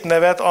szép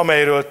nevet,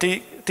 amelyről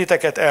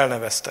titeket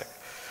elneveztek?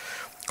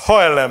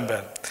 Ha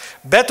ellenben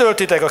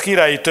betöltitek a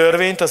királyi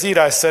törvényt az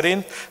írás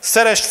szerint,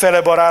 szeresd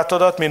fele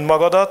barátodat, mint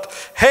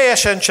magadat,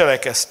 helyesen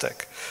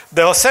cselekeztek.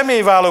 De ha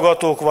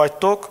személyválogatók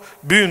vagytok,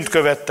 bűnt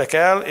követtek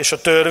el, és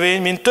a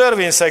törvény, mint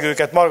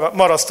törvényszegőket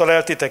marasztal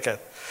el titeket.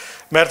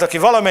 Mert aki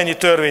valamennyi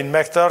törvényt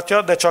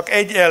megtartja, de csak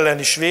egy ellen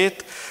is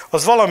vét,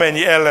 az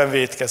valamennyi ellen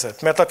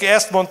vétkezett. Mert aki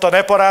ezt mondta,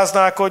 ne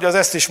paráználkodj, az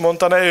ezt is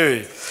mondta, ne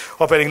ölj.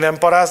 Ha pedig nem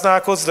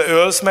paráználkodsz, de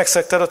ölsz,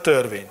 megszegted a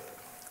törvényt.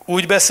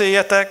 Úgy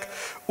beszéljetek,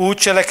 úgy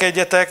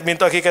cselekedjetek,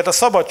 mint akiket a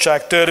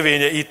szabadság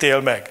törvénye ítél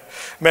meg.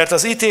 Mert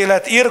az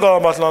ítélet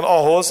irgalmatlan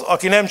ahhoz,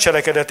 aki nem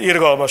cselekedett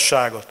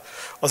irgalmasságot.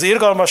 Az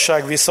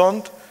irgalmasság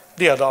viszont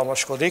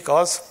diadalmaskodik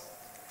az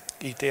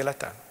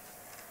ítéleten.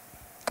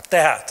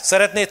 Tehát,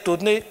 szeretnéd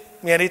tudni,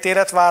 milyen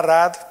ítélet vár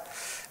rád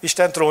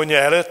Isten trónja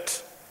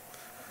előtt?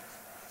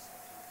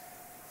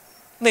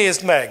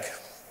 Nézd meg,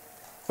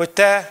 hogy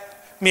te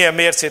milyen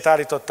mércét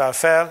állítottál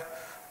fel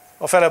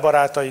a fele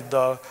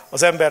barátaiddal,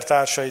 az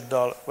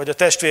embertársaiddal, vagy a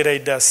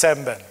testvéreiddel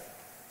szemben.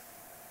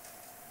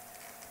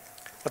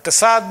 A te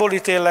szádból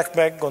ítélek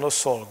meg, gonosz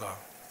szolga,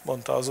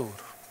 mondta az Úr.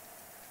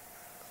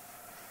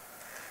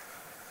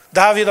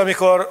 Dávid,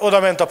 amikor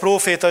odament a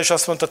próféta, és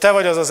azt mondta, te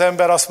vagy az az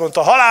ember, azt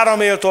mondta, halálra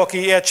méltó,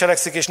 aki ilyet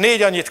cselekszik, és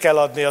 4 annyit kell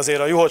adni azért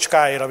a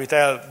juhocskáért, amit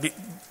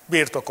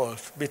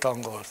elbirtokolt,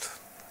 bitangolt.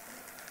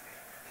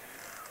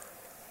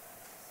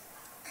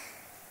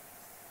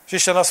 És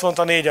Isten azt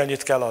mondta, 4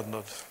 annyit kell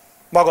adnod.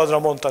 Magadra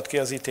mondtad ki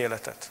az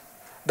ítéletet.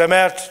 De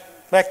mert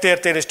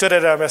megtértél és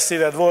töredelmes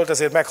szíved volt,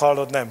 ezért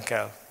meghallnod nem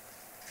kell.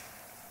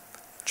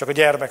 Csak a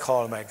gyermek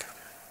hal meg,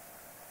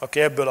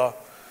 aki ebből a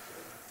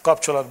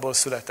kapcsolatból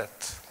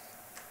született.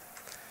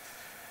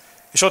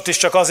 És ott is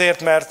csak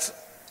azért, mert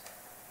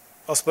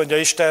azt mondja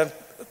Isten,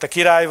 te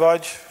király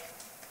vagy,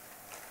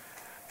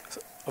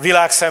 a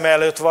világ szeme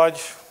előtt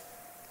vagy,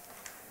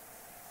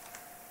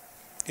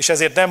 és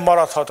ezért nem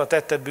maradhat a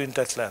tetted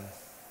büntetlen.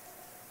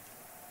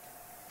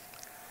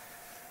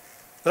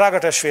 Drága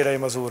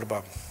testvéreim az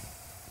Úrban,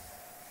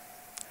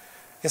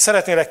 én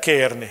szeretnélek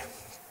kérni,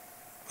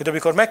 hogy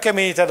amikor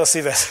megkeményíted a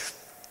szíved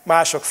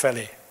mások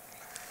felé,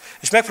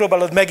 és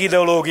megpróbálod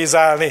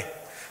megideológizálni,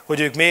 hogy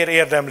ők miért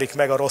érdemlik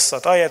meg a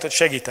rosszat, ahelyett, hogy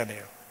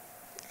segítenél.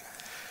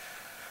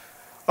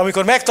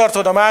 Amikor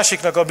megtartod a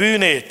másiknak a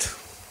bűnét,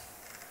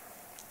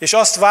 és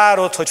azt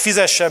várod, hogy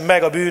fizessen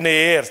meg a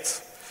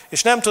bűnéért,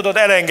 és nem tudod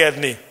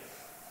elengedni,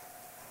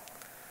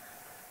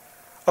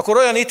 akkor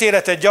olyan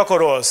ítéletet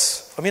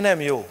gyakorolsz, ami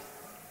nem jó.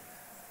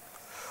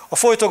 A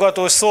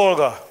folytogatós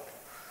szolga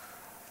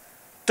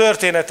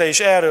története is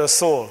erről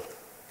szól.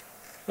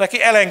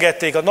 Neki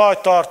elengedték a nagy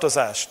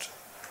tartozást,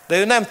 de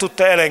ő nem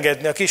tudta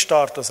elengedni a kis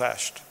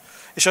tartozást.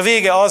 És a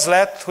vége az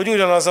lett, hogy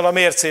ugyanazzal a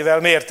mércével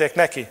mérték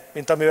neki,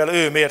 mint amivel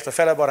ő mért a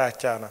fele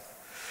barátjának.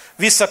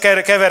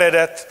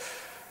 Visszakeveredett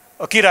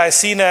a király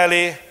színe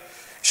elé,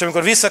 és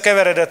amikor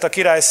visszakeveredett a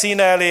király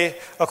színe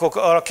elé, akkor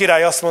a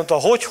király azt mondta,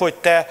 hogy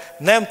te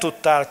nem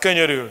tudtál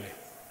könyörülni.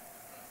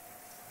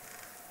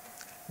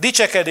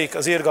 Dicsekedik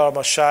az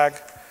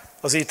irgalmasság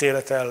az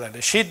ítélet ellen.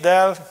 És hidd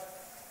el,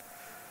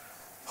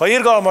 ha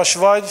irgalmas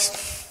vagy,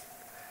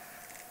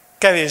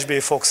 kevésbé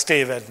fogsz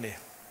tévedni,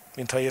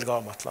 mint ha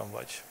irgalmatlan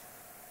vagy.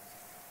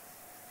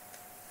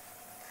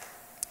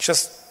 És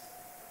ezt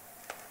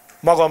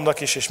magamnak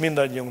is, és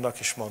mindannyiunknak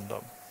is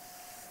mondom.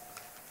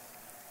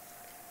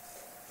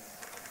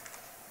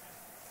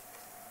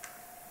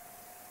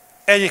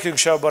 Egyikünk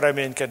se abban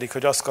reménykedik,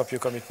 hogy azt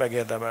kapjuk, amit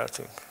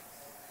megérdemeltünk.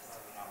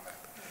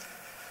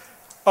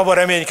 Abban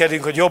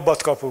reménykedünk, hogy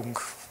jobbat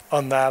kapunk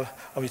annál,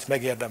 amit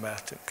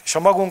megérdemeltünk. És ha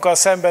magunkkal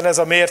szemben ez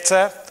a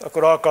mérce,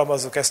 akkor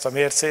alkalmazzuk ezt a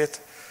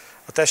mércét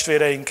a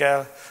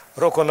testvéreinkkel, a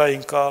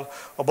rokonainkkal,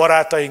 a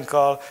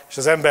barátainkkal és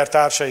az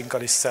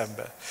embertársainkkal is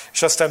szembe.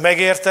 És aztán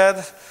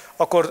megérted,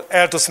 akkor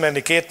el tudsz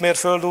menni 2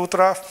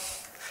 mérföldútra,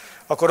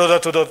 akkor oda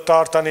tudod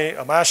tartani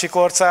a másik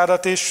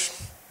orcádat is,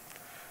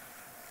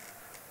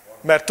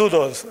 mert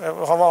tudod,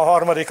 ha van a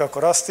 3.,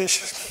 akkor azt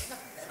is,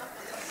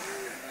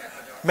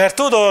 mert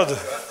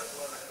tudod,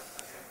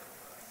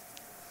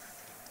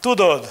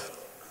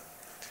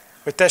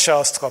 hogy te se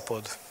azt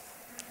kapod,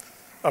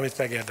 amit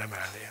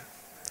megérdemelnél.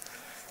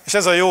 És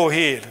ez a jó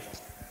hír,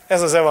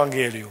 ez az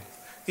evangélium.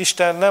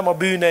 Isten nem a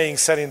bűneink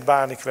szerint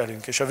bánik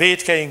velünk, és a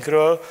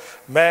vétkeinkről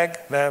meg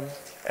nem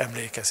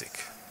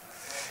emlékezik.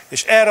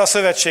 És erre a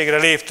szövetségre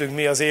léptünk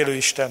mi az élő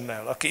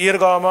Istennel, aki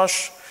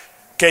irgalmas,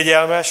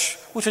 kegyelmes,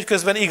 úgyhogy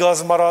közben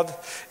igaz marad,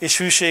 és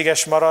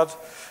hűséges marad,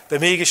 de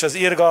mégis az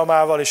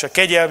irgalmával és a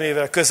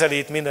kegyelmével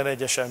közelít minden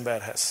egyes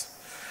emberhez.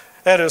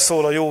 Erről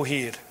szól a jó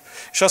hír.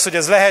 És az, hogy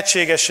ez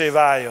lehetségessé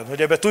váljon,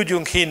 hogy ebbe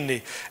tudjunk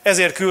hinni,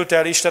 ezért küldte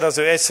el Isten az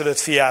ő egyszülött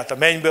fiát a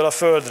mennyből a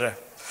földre.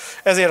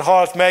 Ezért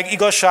halt meg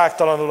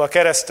igazságtalanul a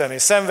kereszten,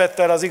 és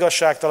szenvedte el az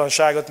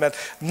igazságtalanságot,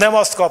 mert nem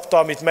azt kapta,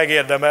 amit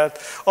megérdemelt,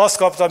 azt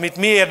kapta, amit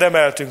mi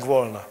érdemeltünk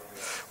volna.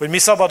 Hogy mi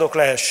szabadok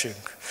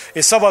lehessünk.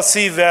 És szabad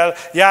szívvel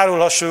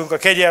járulhassunk a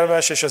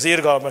kegyelmes és az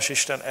irgalmas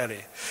Isten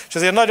elé. És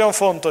ezért nagyon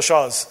fontos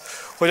az,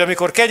 hogy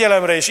amikor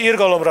kegyelemre és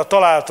irgalomra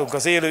találtunk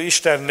az élő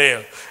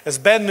Istennél, ez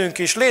bennünk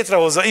is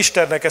létrehozza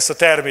Istennek ezt a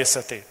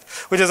természetét.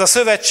 Hogy ez a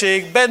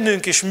szövetség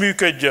bennünk is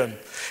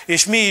működjön,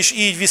 és mi is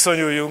így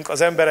viszonyuljunk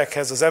az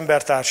emberekhez, az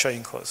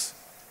embertársainkhoz.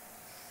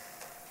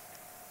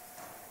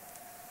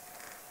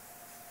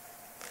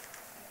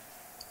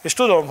 És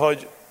tudom,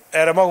 hogy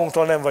erre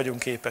magunktól nem vagyunk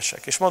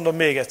képesek. És mondom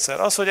még egyszer,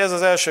 az, hogy ez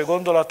az első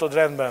gondolatod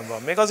rendben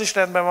van. Még az is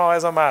rendben van, ha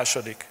ez a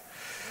második.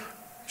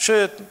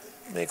 Sőt,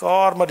 még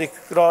a 3.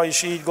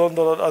 is így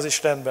gondolod, az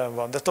is rendben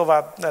van. De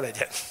tovább ne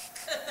legyen.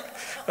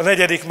 A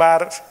 4.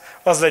 már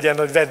az legyen,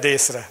 hogy vedd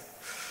észre.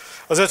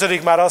 Az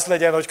 5. már az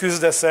legyen, hogy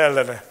küzdesz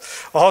ellene.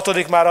 A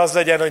 6. már az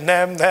legyen, hogy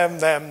nem.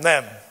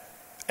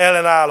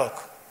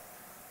 Ellenállok.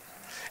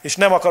 És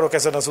nem akarok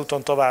ezen az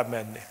úton tovább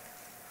menni.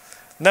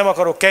 Nem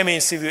akarok kemény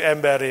szívű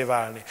emberré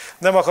válni.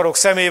 Nem akarok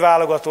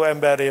személyválogató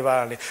emberré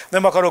válni.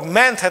 Nem akarok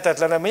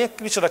menthetetlen,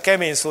 micsoda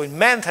kemény szó, hogy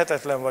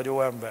menthetetlen vagy,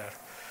 ó ember.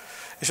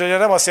 És ugye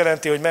nem azt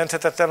jelenti, hogy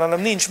menthetetlen, hanem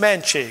nincs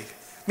mentség.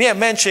 Milyen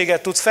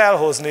mentséget tudsz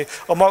felhozni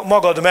a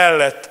magad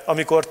mellett,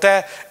 amikor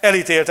te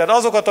elítélted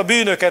azokat a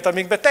bűnöket,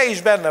 amikben te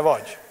is benne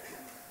vagy.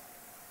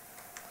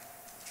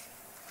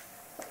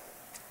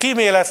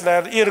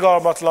 Kíméletlen,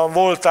 irgalmatlan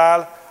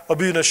voltál a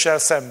bűnössel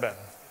szemben.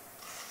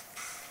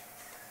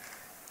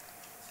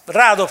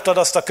 Rádobtad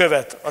azt a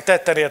követ a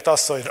tettenért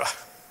asszonyra.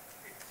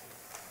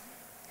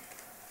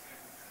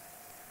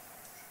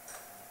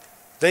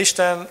 De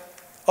Isten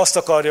azt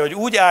akarja, hogy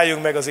úgy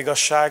álljunk meg az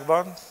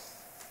igazságban,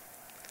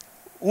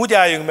 úgy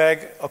álljunk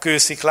meg a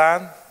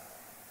kősziklán,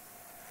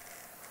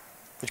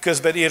 hogy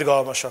közben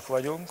irgalmasak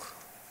vagyunk,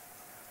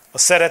 a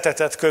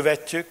szeretetet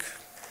követjük,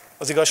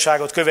 az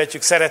igazságot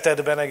követjük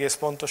szeretetben egész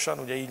pontosan,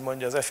 ugye így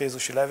mondja az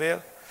efézusi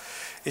levél,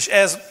 és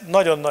ez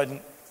nagyon nagy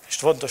és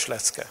fontos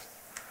lecke.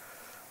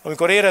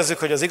 Amikor érezzük,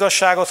 hogy az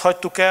igazságot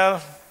hagytuk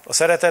el a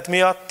szeretet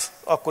miatt,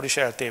 akkor is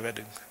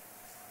eltévedünk,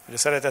 hogy a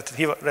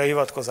szeretetre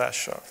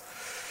hivatkozással.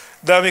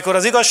 De amikor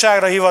az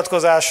igazságra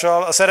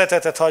hivatkozással a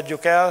szeretetet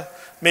hagyjuk el,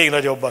 még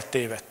nagyobbat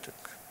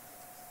tévedtünk.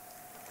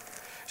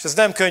 És ez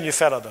nem könnyű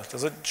feladat.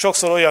 Ez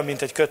sokszor olyan,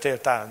 mint egy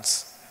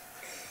kötéltánc.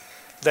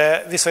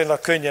 De viszonylag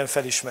könnyen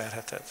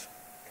felismerheted.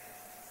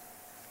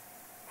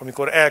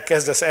 Amikor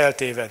elkezdesz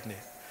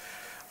eltévedni.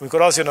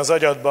 Amikor az jön az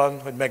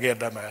agyadban, hogy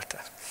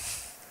megérdemelte.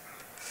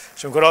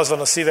 És amikor az van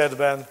a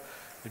szívedben,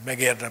 hogy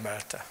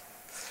megérdemelte.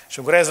 És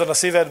amikor ez van a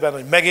szívedben,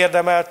 hogy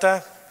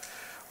megérdemelte,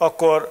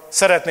 akkor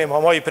szeretném, ha a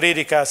mai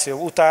prédikáció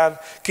után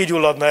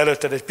kigyulladna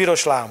előtted egy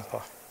piros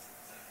lámpa.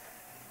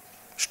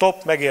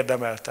 Stop,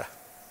 megérdemelte.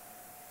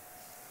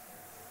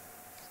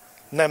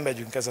 Nem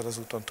megyünk ezen az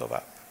úton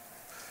tovább.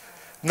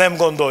 Nem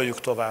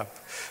gondoljuk tovább.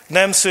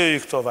 Nem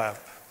szőjük tovább.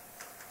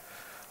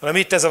 Hanem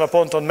itt ezen a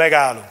ponton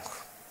megállunk.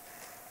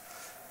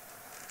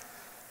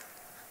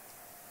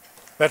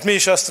 Mert mi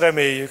is azt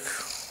reméljük,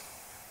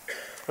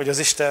 hogy az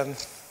Isten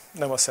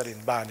nem az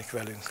szerint bánik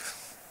velünk,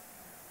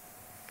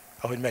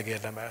 ahogy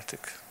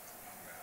megérdemeltük.